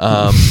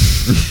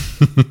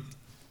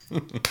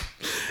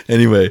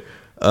 Anyway,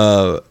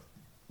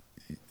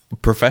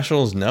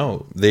 professionals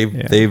know.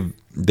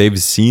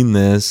 They've seen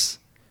this,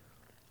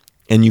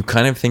 and you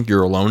kind of think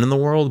you're alone in the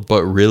world,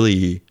 but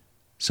really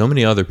so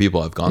many other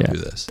people have gone through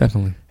this.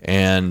 Definitely.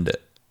 And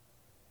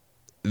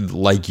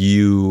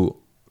you're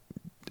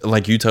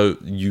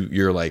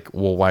like,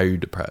 well, why are you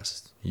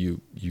depressed? You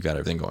got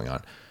everything going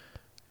on.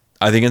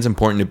 I think it's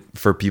important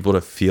for people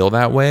to feel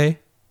that way,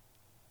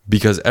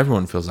 because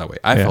everyone feels that way.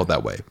 I felt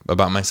that way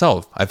about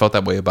myself. I felt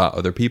that way about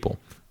other people.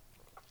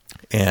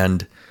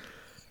 And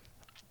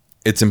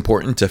it's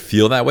important to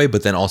feel that way,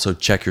 but then also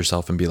check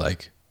yourself and be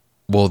like,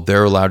 well,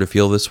 they're allowed to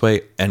feel this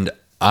way, and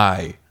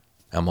I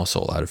am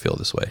also allowed to feel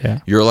this way. Yeah.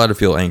 You're allowed to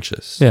feel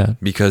anxious. Yeah.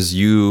 Because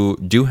you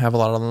do have a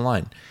lot on the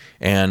line.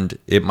 And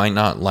it might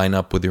not line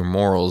up with your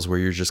morals, where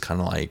you're just kind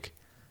of like,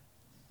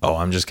 oh,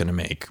 I'm just going to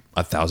make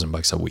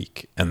 $1,000 a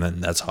week, and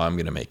then that's how I'm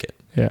going to make it.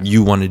 Yeah.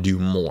 You want to do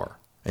more,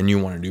 and you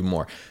want to do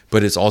more.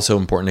 But it's also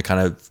important to kind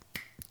of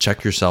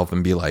check yourself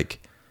and be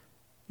like,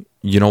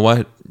 you know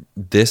what?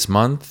 This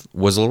month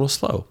was a little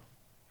slow.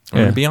 I'm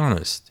going to be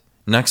honest.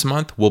 Next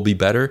month will be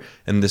better,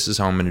 and this is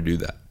how I'm going to do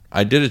that.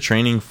 I did a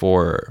training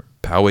for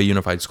Poway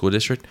Unified School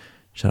District.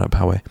 Shout out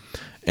Poway.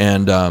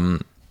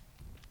 And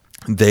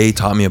they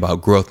taught me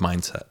about growth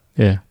mindset.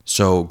 Yeah.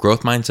 So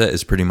growth mindset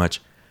is pretty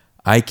much,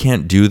 I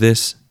can't do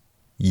this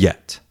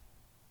yet.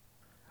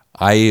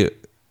 I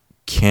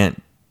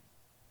can't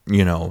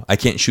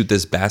shoot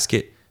this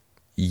basket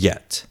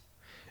yet.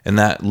 And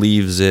that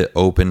leaves it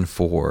open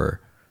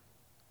for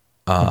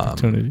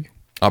opportunity.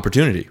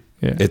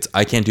 Yeah. It's,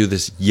 I can't do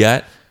this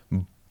yet,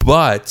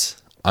 but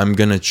I'm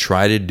going to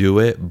try to do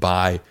it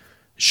by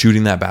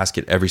shooting that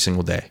basket every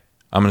single day.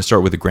 I'm going to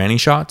start with the granny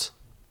shots,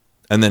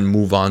 and then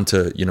move on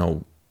to,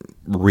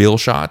 real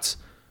shots.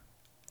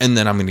 And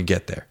then I'm going to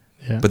get there.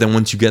 Yeah. But then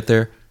once you get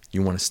there,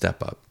 you want to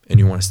step up, and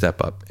you want to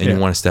step up, and you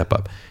want to step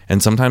up.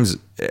 And sometimes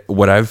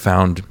what I've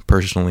found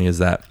personally is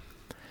that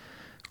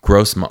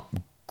growth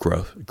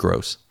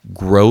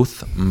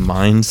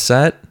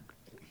mindset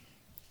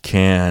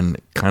can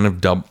kind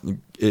of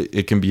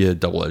it can be a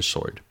double-edged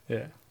sword.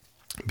 Yeah.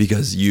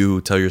 Because you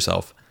tell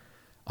yourself,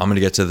 I'm going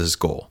to get to this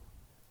goal.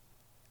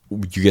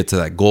 You get to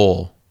that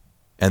goal,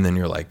 and then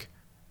you're like,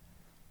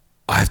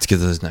 I have to get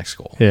to this next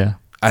goal. Yeah.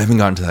 I haven't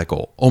gotten to that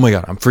goal. Oh my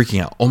God, I'm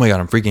freaking out. Oh my God,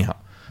 I'm freaking out.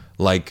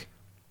 Like,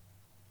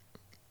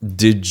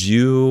 did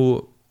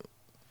you,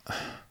 how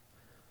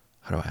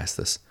do I ask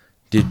this?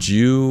 Did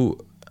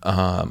you,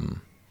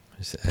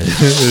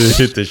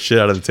 hit the shit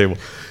out of the table.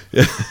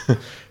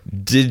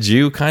 Did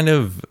you kind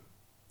of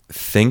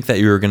think that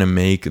you were going to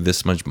make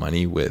this much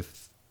money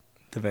with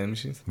The vending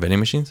machines? vending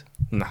machines?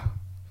 No.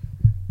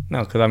 No,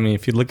 because I mean,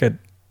 if you look at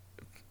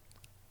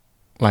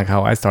like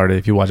how I started,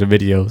 if you watch the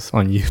videos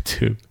on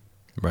YouTube,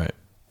 Right.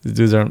 these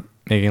dudes are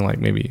making like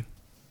maybe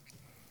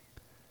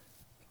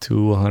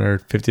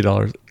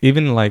 $250.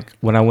 Even like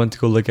when I went to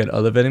go look at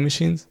other vending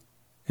machines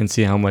and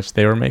see how much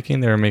they were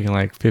making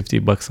like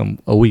 $50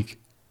 a week.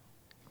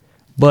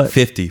 But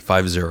 50.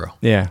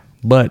 yeah,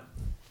 but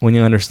when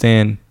you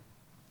understand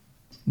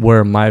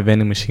where my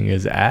vending machine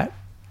is at,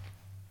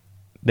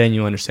 then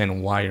you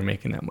understand why you're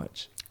making that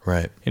much.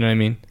 Right. You know what I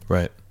mean?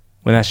 Right.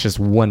 When that's just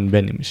one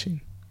vending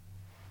machine.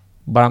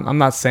 But I'm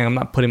not saying, I'm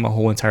not putting my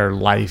whole entire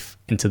life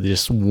into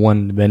just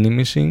one vending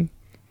machine,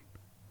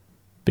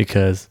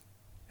 because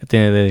at the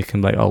end of the day, they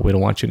can be like, oh, we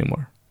don't want you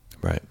anymore.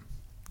 Right.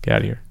 Get out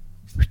of here.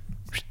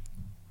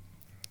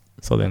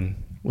 So then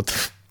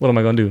what am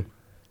I going to do?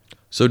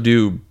 So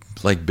do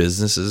like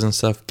businesses and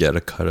stuff get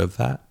a cut of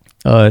that?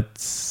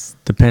 It's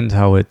depends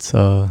how it's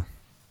how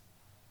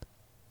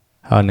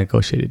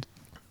negotiated.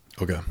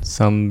 Okay.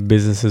 Some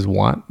businesses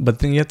want, but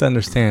then you have to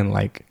understand,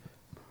 like,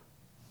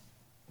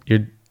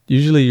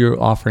 you're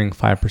offering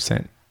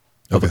 5%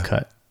 of a Okay.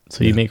 cut.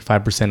 So you make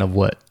 5% of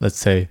what? Let's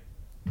say,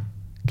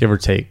 give or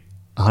take,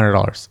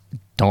 $100.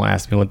 Don't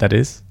ask me what that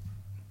is.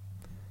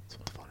 That's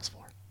what the phone is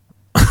for.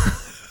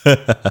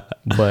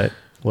 But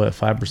what,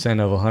 5%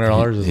 of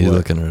 $100 is He's what?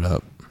 looking it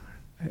up.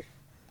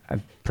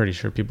 I'm pretty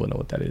sure people know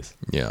what that is.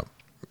 Yeah.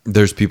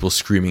 There's people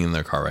screaming in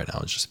their car right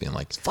now, just being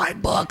like,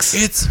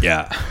 $5.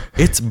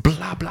 it's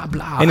blah, blah,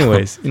 blah.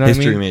 Anyways, you know what I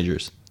History mean?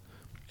 majors.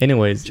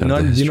 Anyways, you know Shout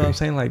out to what I'm history.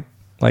 saying?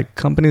 Like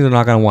companies are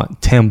not gonna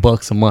want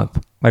 $10 a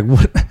month. Like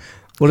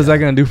what is that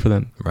gonna do for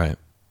them? Right.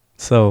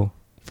 So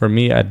for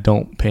me, I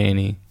don't pay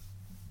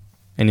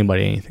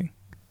anybody anything.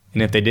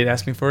 And if they did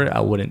ask me for it,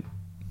 I wouldn't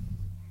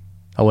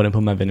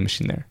put my vending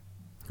machine there,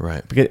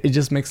 Right. because it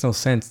just makes no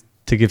sense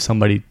to give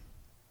somebody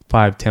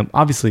 5, 10.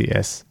 Obviously,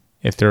 yes,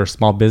 if they're a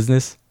small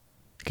business,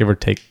 give or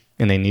take,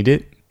 and they need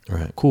it,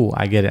 Right. cool,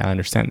 I get it, I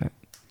understand that.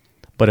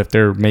 But if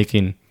they're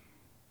making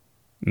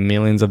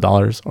millions of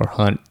dollars or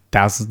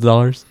thousands of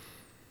dollars,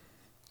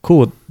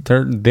 cool,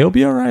 they'll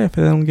be all right if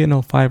they don't get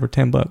no $5 or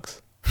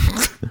 $10.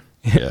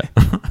 Yeah.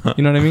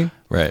 You know what I mean?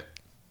 Right.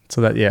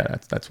 So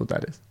that's what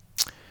that is.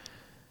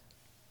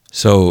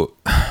 So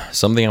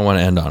something I want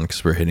to end on,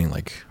 because we're hitting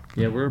like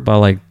Yeah, we're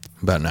about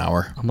about an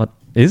hour.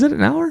 is it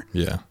an hour?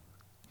 Yeah.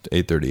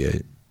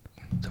 8:38.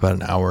 It's about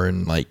an hour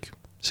and like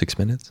 6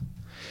 minutes.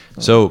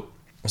 So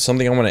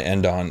something I want to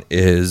end on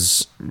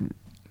is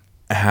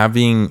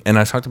having, and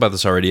I talked about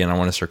this already and I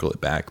want to circle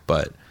it back,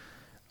 but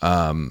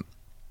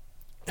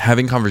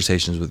having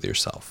conversations with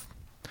yourself,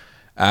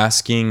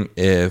 asking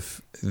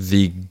if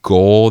the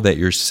goal that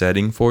you're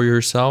setting for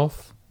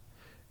yourself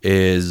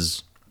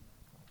is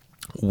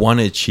one,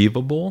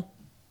 achievable,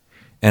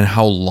 and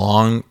how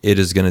long it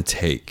is going to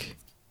take.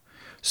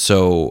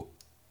 So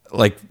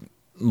like,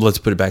 let's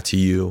put it back to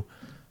you,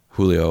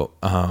 Julio.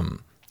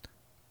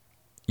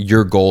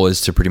 Your goal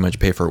is to pretty much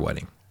pay for a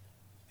wedding.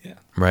 Yeah.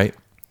 Right?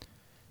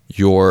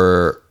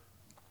 You're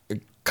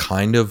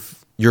kind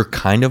of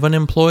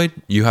unemployed.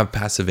 You have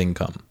passive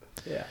income.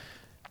 Yeah.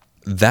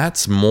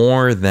 That's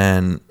more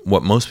than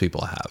what most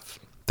people have.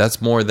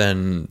 That's more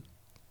than,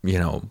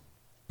 not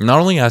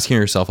only asking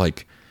yourself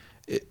like,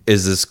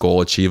 is this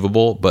goal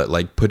achievable, but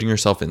like putting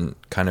yourself in,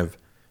 kind of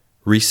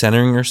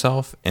recentering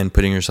yourself and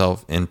putting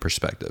yourself in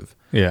perspective.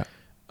 Yeah.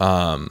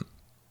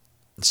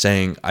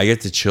 Saying, I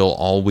get to chill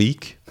all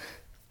week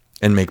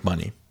and make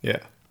money. Yeah.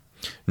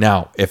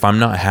 Now, if I'm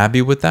not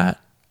happy with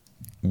that,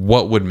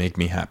 what would make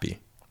me happy?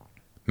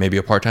 Maybe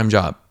a part-time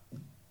job,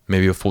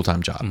 maybe a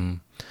full-time job.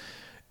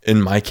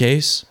 In my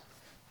case,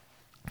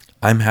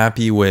 I'm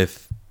happy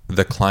with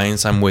the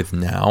clients I'm with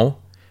now,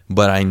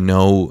 but I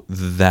know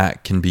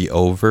that can be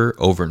over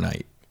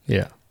overnight.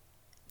 Yeah.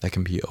 That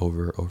can be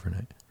over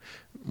overnight.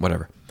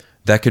 Whatever.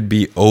 That could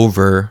be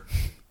over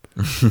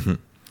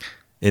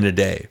in a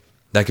day.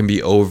 That can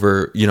be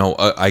over,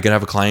 I could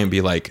have a client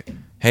be like,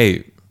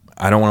 hey,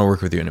 I don't want to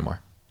work with you anymore.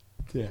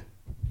 Yeah.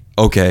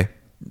 Okay.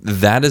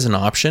 That is an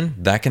option.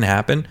 That can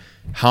happen.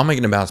 How am I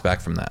going to bounce back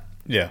from that?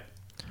 Yeah.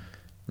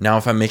 Now,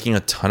 if I'm making a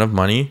ton of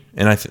money,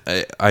 and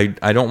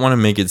I don't want to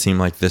make it seem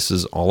like this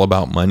is all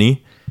about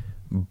money,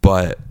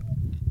 but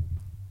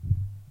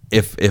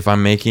if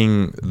I'm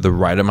making the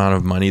right amount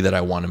of money that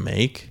I want to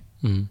make,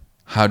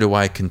 how do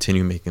I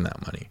continue making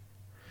that money?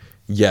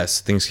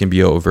 Yes, things can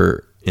be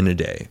over in a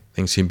day.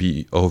 Things can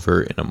be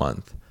over in a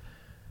month.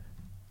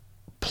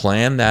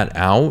 Plan that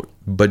out,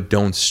 but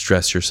don't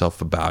stress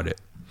yourself about it.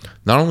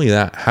 Not only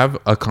that, have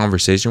a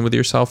conversation with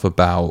yourself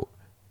about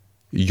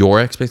your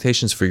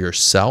expectations for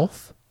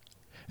yourself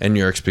and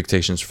your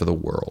expectations for the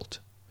world.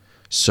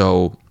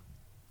 So,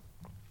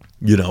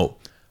 you know,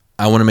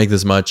 I want to make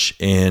this much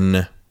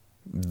in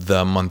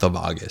the month of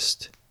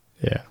August.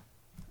 Yeah.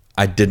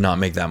 I did not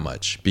make that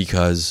much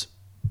because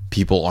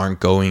people aren't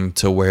going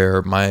to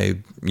where my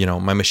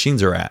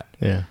machines are at.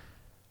 Yeah.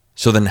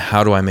 So then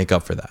how do I make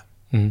up for that?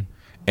 Mm-hmm.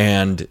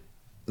 And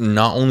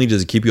not only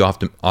does it keep you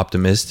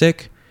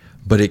optimistic,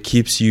 but it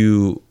keeps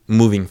you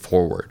moving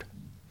forward.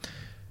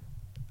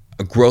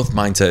 A growth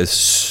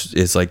mindset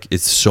is like,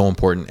 it's so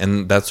important.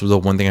 And that's the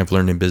one thing I've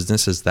learned in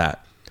business is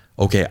that,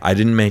 okay, I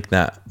didn't make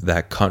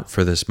that cut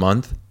for this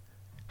month.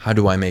 How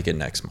do I make it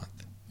next month?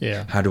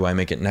 Yeah. How do I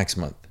make it next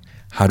month?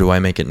 How do I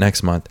make it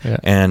next month? Yeah.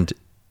 And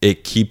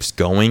it keeps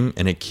going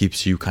and it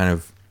keeps you kind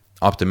of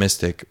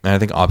optimistic. And I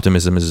think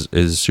optimism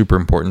is super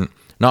important.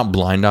 Not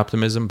blind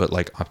optimism, but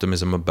like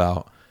optimism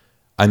about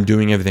I'm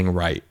doing everything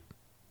right.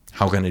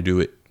 How can I do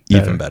it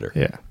even better?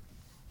 Yeah.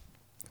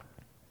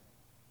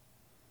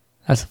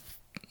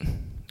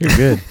 You're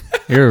good.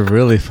 You're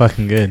really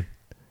fucking good.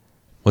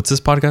 What's this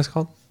podcast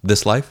called?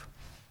 This Life?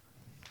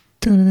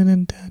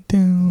 Man,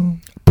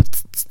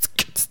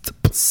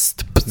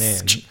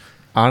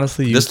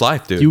 honestly, This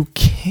Life, dude. You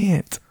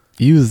can't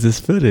use this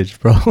footage,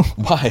 bro.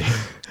 Why?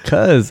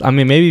 Because, I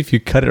mean, maybe if you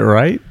cut it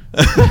right,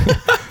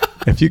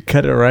 if you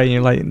cut it right and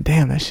you're like,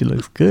 damn, that shit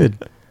looks good.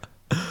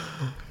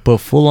 But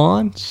full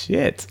on,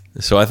 shit.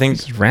 So I think...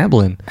 Just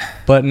rambling.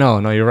 But no,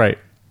 you're right.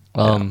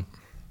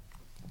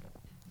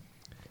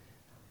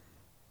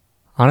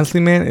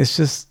 Honestly, man, it's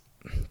just...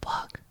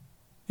 Fuck.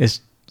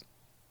 It's...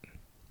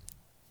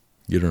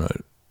 You don't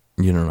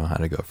know how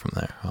to go from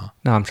there, huh?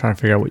 No, I'm trying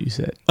to figure out what you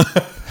said.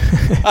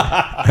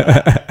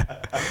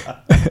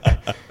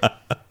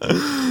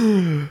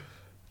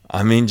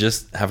 I mean,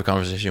 just have a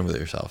conversation with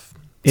yourself.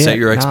 Set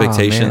your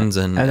expectations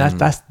and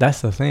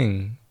that's the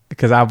thing.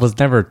 Because I was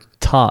never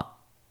taught.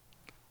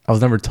 I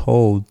was never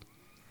told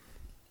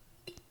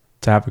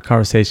to have a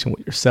conversation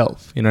with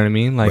yourself. You know what I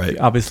mean? Like, right.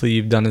 Obviously,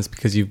 you've done this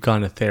because you've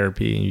gone to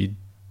therapy and you've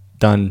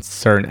done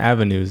certain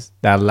avenues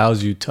that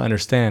allows you to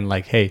understand,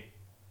 like, hey,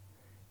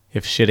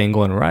 if shit ain't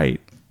going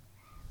right,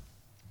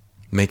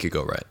 make it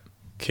go right.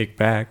 Kick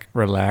back,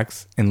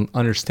 relax, and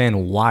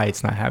understand why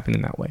it's not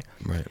happening that way.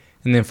 Right.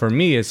 And then for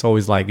me, it's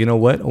always like, you know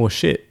what? Oh,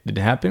 shit. Did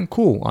it happen?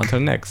 Cool. On to the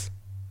next.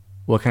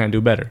 What can I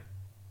do better?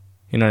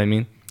 You know what I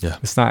mean? Yeah.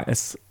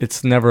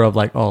 It's never of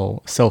like,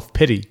 oh,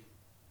 self-pity.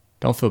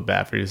 Don't feel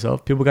bad for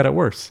yourself. People got it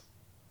worse.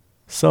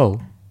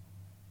 So,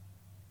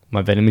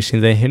 my vending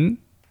machines ain't hitting.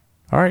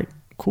 All right,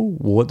 cool.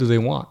 Well, what do they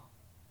want?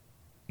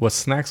 What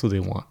snacks do they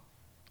want?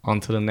 On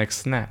to the next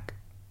snack.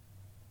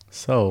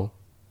 So,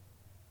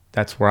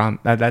 that's where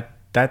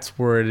that's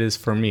where it is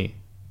for me.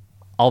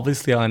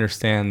 Obviously, I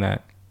understand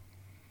that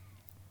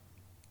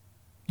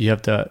you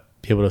have to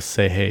be able to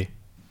say, hey,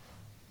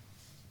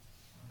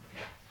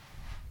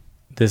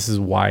 this is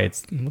why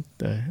it's... What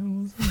the hell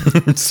was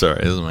that?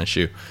 Sorry, this is my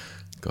shoe.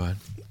 Go ahead.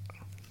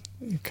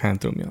 It kind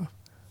of threw me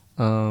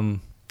off.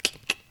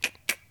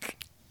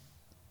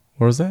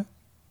 What was that?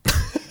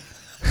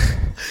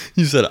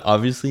 You said,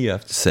 obviously, you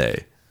have to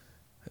say,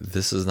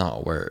 this is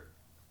not where...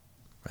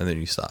 And then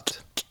you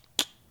stopped.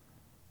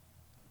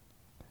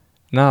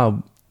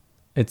 No,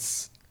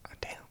 it's...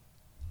 Damn.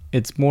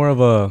 It's more of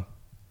a...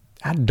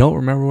 I don't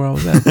remember where I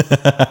was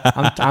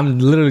at. I'm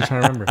literally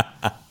trying to remember.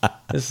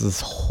 This is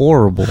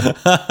horrible.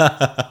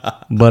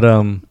 But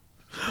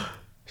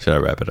should I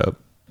wrap it up?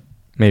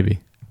 Maybe.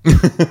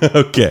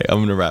 Okay,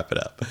 I'm gonna wrap it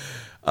up.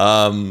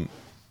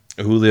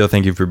 Julio,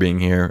 thank you for being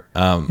here.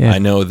 Yeah, I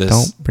know this.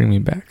 Don't bring me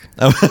back.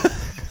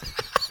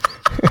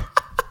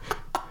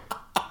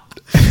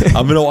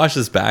 I'm gonna watch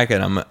this back,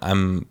 and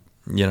I'm.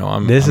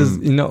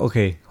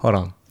 Okay, hold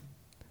on.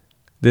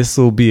 This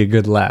will be a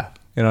good laugh.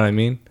 You know what I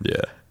mean?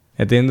 Yeah.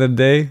 At the end of the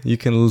day, you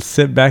can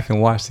sit back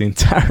and watch the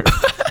entire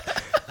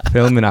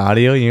film and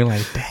audio, and you're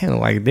like, damn,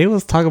 like they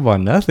was talking about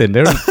nothing.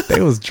 They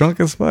was drunk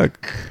as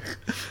fuck.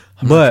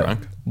 I'm not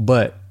drunk.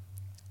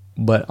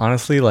 But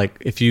honestly, like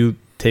if you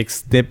take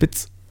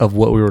snippets of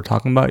what we were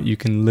talking about, you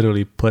can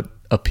literally put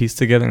a piece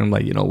together and I'm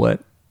like, you know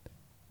what?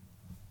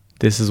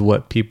 This is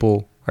what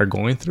people are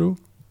going through.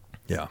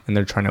 Yeah. And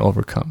they're trying to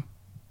overcome.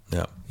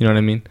 Yeah. You know what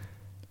I mean?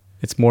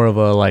 It's more of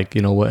a like,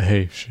 you know what?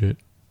 Hey, shit.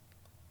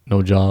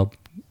 No job.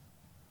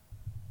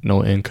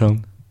 No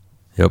income.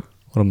 Yep.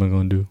 What am I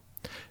going to do?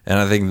 And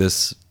I think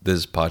this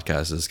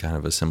podcast is kind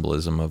of a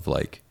symbolism of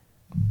like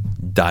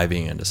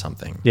diving into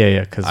something.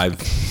 Yeah, because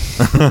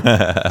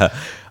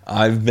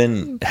I've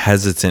been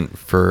hesitant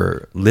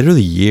for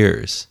literally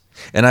years,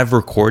 and I've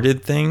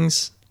recorded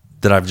things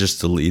that I've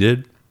just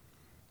deleted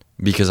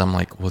because I'm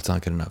like, well, it's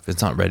not good enough.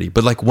 It's not ready.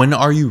 But like, when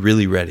are you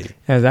really ready?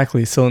 Yeah,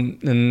 exactly. So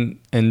in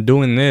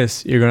doing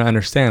this, you're gonna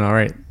understand. All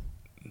right,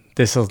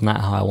 this is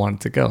not how I want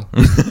it to go.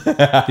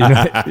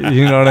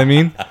 you know what I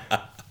mean?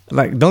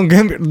 Like, don't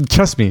get me.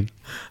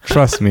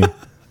 Trust me.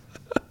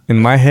 In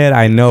my head,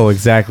 I know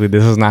exactly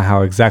this is not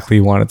how exactly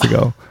you want it to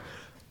go.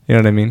 You know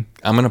what I mean?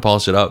 I'm gonna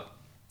polish it up.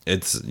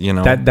 it's, you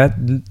know,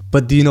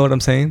 but do you know what I'm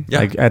saying? Yeah.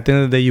 Like at the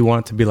end of the day, you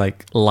want it to be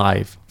like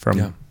live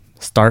from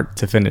start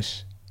to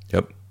finish.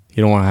 Yep.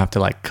 You don't want to have to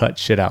like cut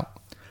shit out.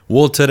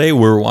 Well, today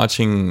we're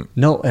watching.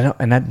 No,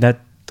 and that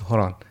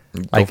hold on.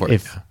 Go Like for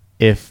it.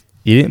 if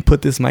you didn't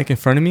put this mic in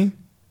front of me,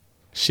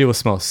 shit would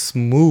smell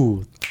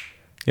smooth.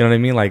 You know what I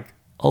mean? Like,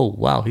 oh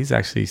wow, he's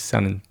actually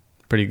sounding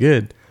pretty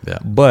good. Yeah.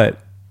 But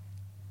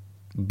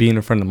being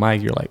in front of the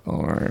mic, you're like,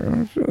 oh,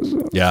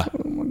 Yeah.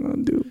 what am I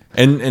gonna do?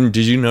 And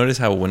did you notice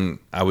how when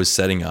I was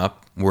setting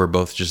up, we're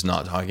both just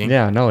not talking?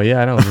 Yeah, I know,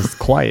 just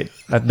quiet.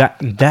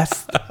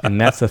 That's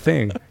the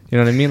thing. You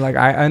know what I mean? Like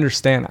I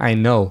understand, I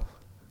know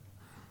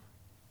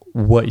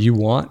what you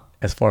want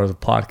as far as a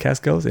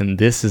podcast goes, and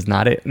this is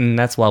not it. And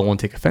that's why I won't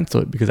take offense to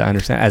it, because I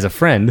understand as a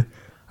friend,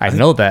 I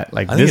know that.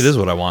 Like I think it is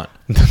what I want.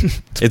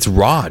 It's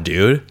raw,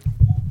 dude.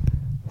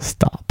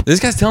 Stop. This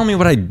guy's telling me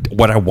what I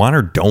want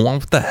or don't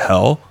want. What the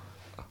hell?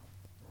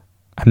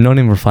 I've known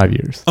him for 5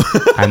 years.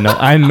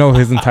 I know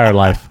his entire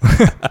life.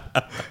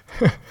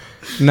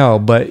 No,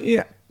 but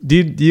yeah,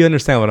 do you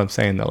understand what I'm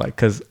saying though? Like,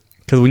 cause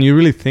when you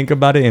really think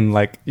about it, and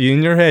like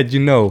in your head, you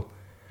know,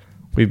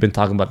 we've been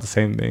talking about the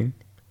same thing.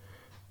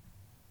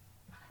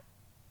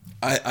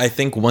 I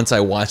think once I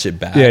watch it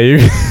back. Yeah,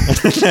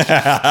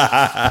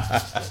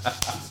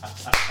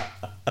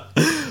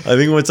 I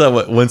think once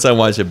I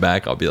watch it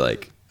back, I'll be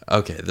like,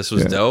 okay, this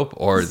was dope,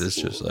 or this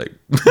just like.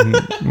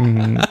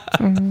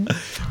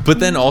 But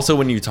then also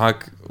when you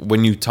talk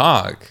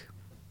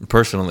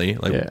personally,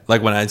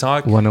 like when I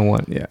talk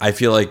one-on-one, yeah, I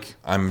feel like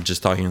I'm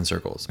just talking in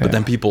circles. But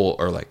then people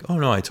are like, oh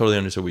no, I totally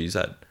understood what you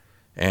said.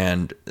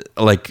 And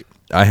like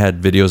I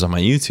had videos on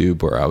my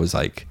YouTube where I was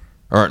like,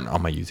 or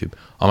on my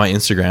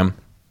Instagram,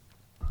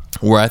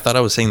 where I thought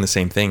I was saying the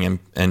same thing,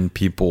 and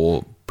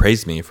people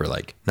praised me for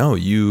like, no,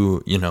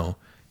 you know,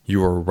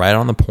 you were right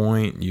on the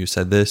point. You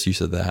said this, you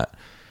said that.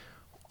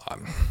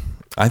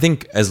 I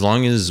think as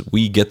long as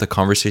we get the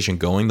conversation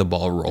going, the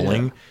ball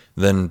rolling,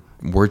 then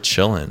we're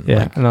chilling.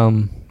 Yeah, like,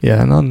 no,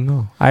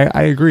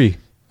 I agree.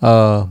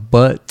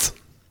 But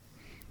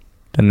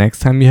the next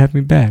time you have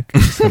me back,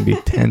 it's gonna be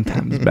 10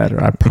 times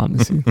better. I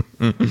promise you.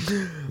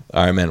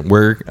 All right, man.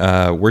 Where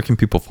can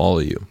people follow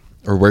you,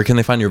 or where can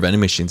they find your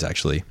vending machines?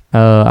 Actually,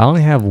 I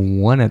only have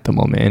one at the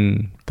moment,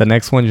 and the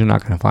next one you're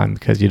not gonna find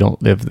because you don't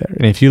live there.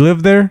 And if you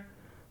live there,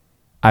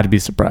 I'd be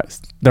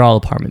surprised. They're all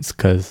apartments.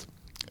 Because,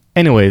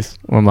 anyways,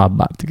 I'm not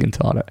about to get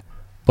into all that.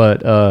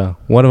 But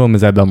one of them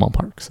is at Belmont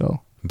Park. So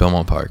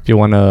Belmont Park. if you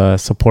want to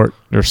support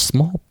your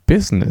small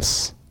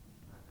business,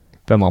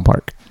 Belmont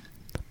Park.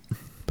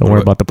 Don't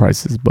worry about the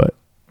prices, but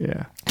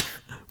yeah.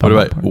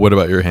 What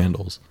about your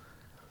handles?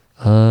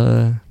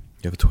 You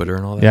You have a Twitter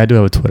and all that? Yeah, I do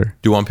have a Twitter.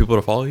 Do you want people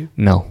to follow you?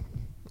 No.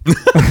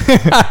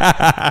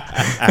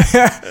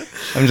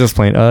 I'm just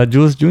playing.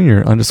 Jules Jr.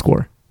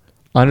 __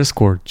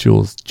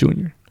 Jules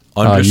Jr.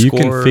 You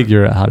can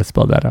figure out how to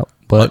spell that out.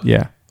 But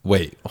yeah.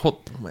 Wait,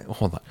 hold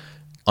on.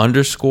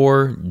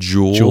 _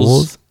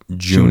 Jules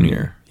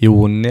Jr. You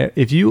will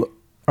if you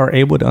are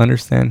able to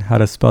understand how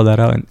to spell that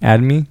out and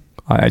add me,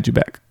 I'll add you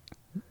back.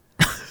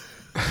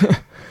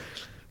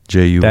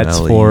 JULES. That's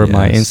for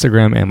my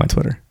Instagram and my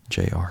Twitter.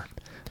 JR.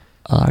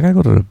 I gotta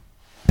go to the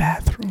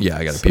bathroom. Yeah,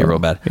 I gotta pee real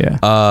bad.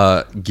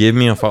 Yeah. Give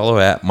me a follow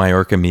at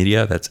Majorca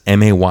Media. That's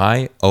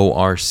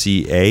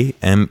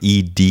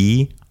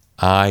MAYORCAMEDIA.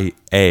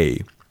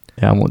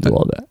 Yeah, I'm gonna do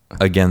all that.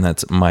 Again,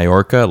 that's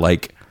Majorca,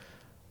 like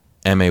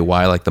MAY,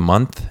 like the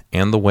month,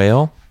 and the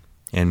whale,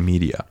 and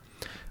media.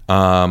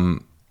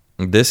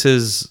 This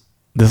is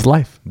This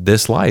life.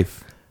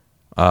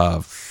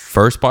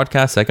 First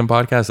podcast, second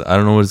podcast. I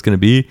don't know what it's going to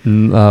be.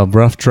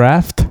 Rough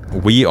draft.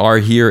 We are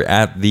here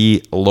at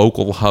the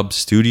local hub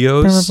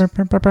studios.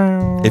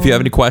 If you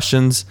have any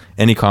questions,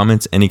 any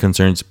comments, any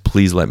concerns,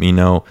 please let me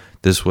know.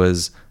 This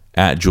was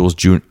at _ Jules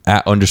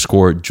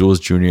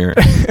Jr.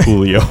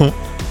 Julio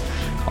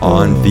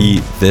on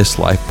the This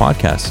Life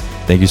podcast.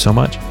 Thank you so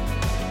much.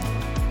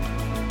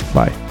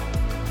 Bye.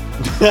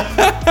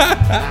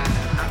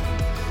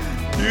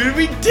 Dude,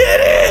 we did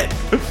it!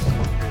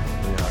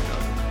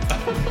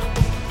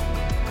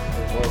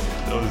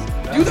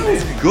 Dude, that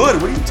was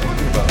good. What are you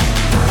talking about?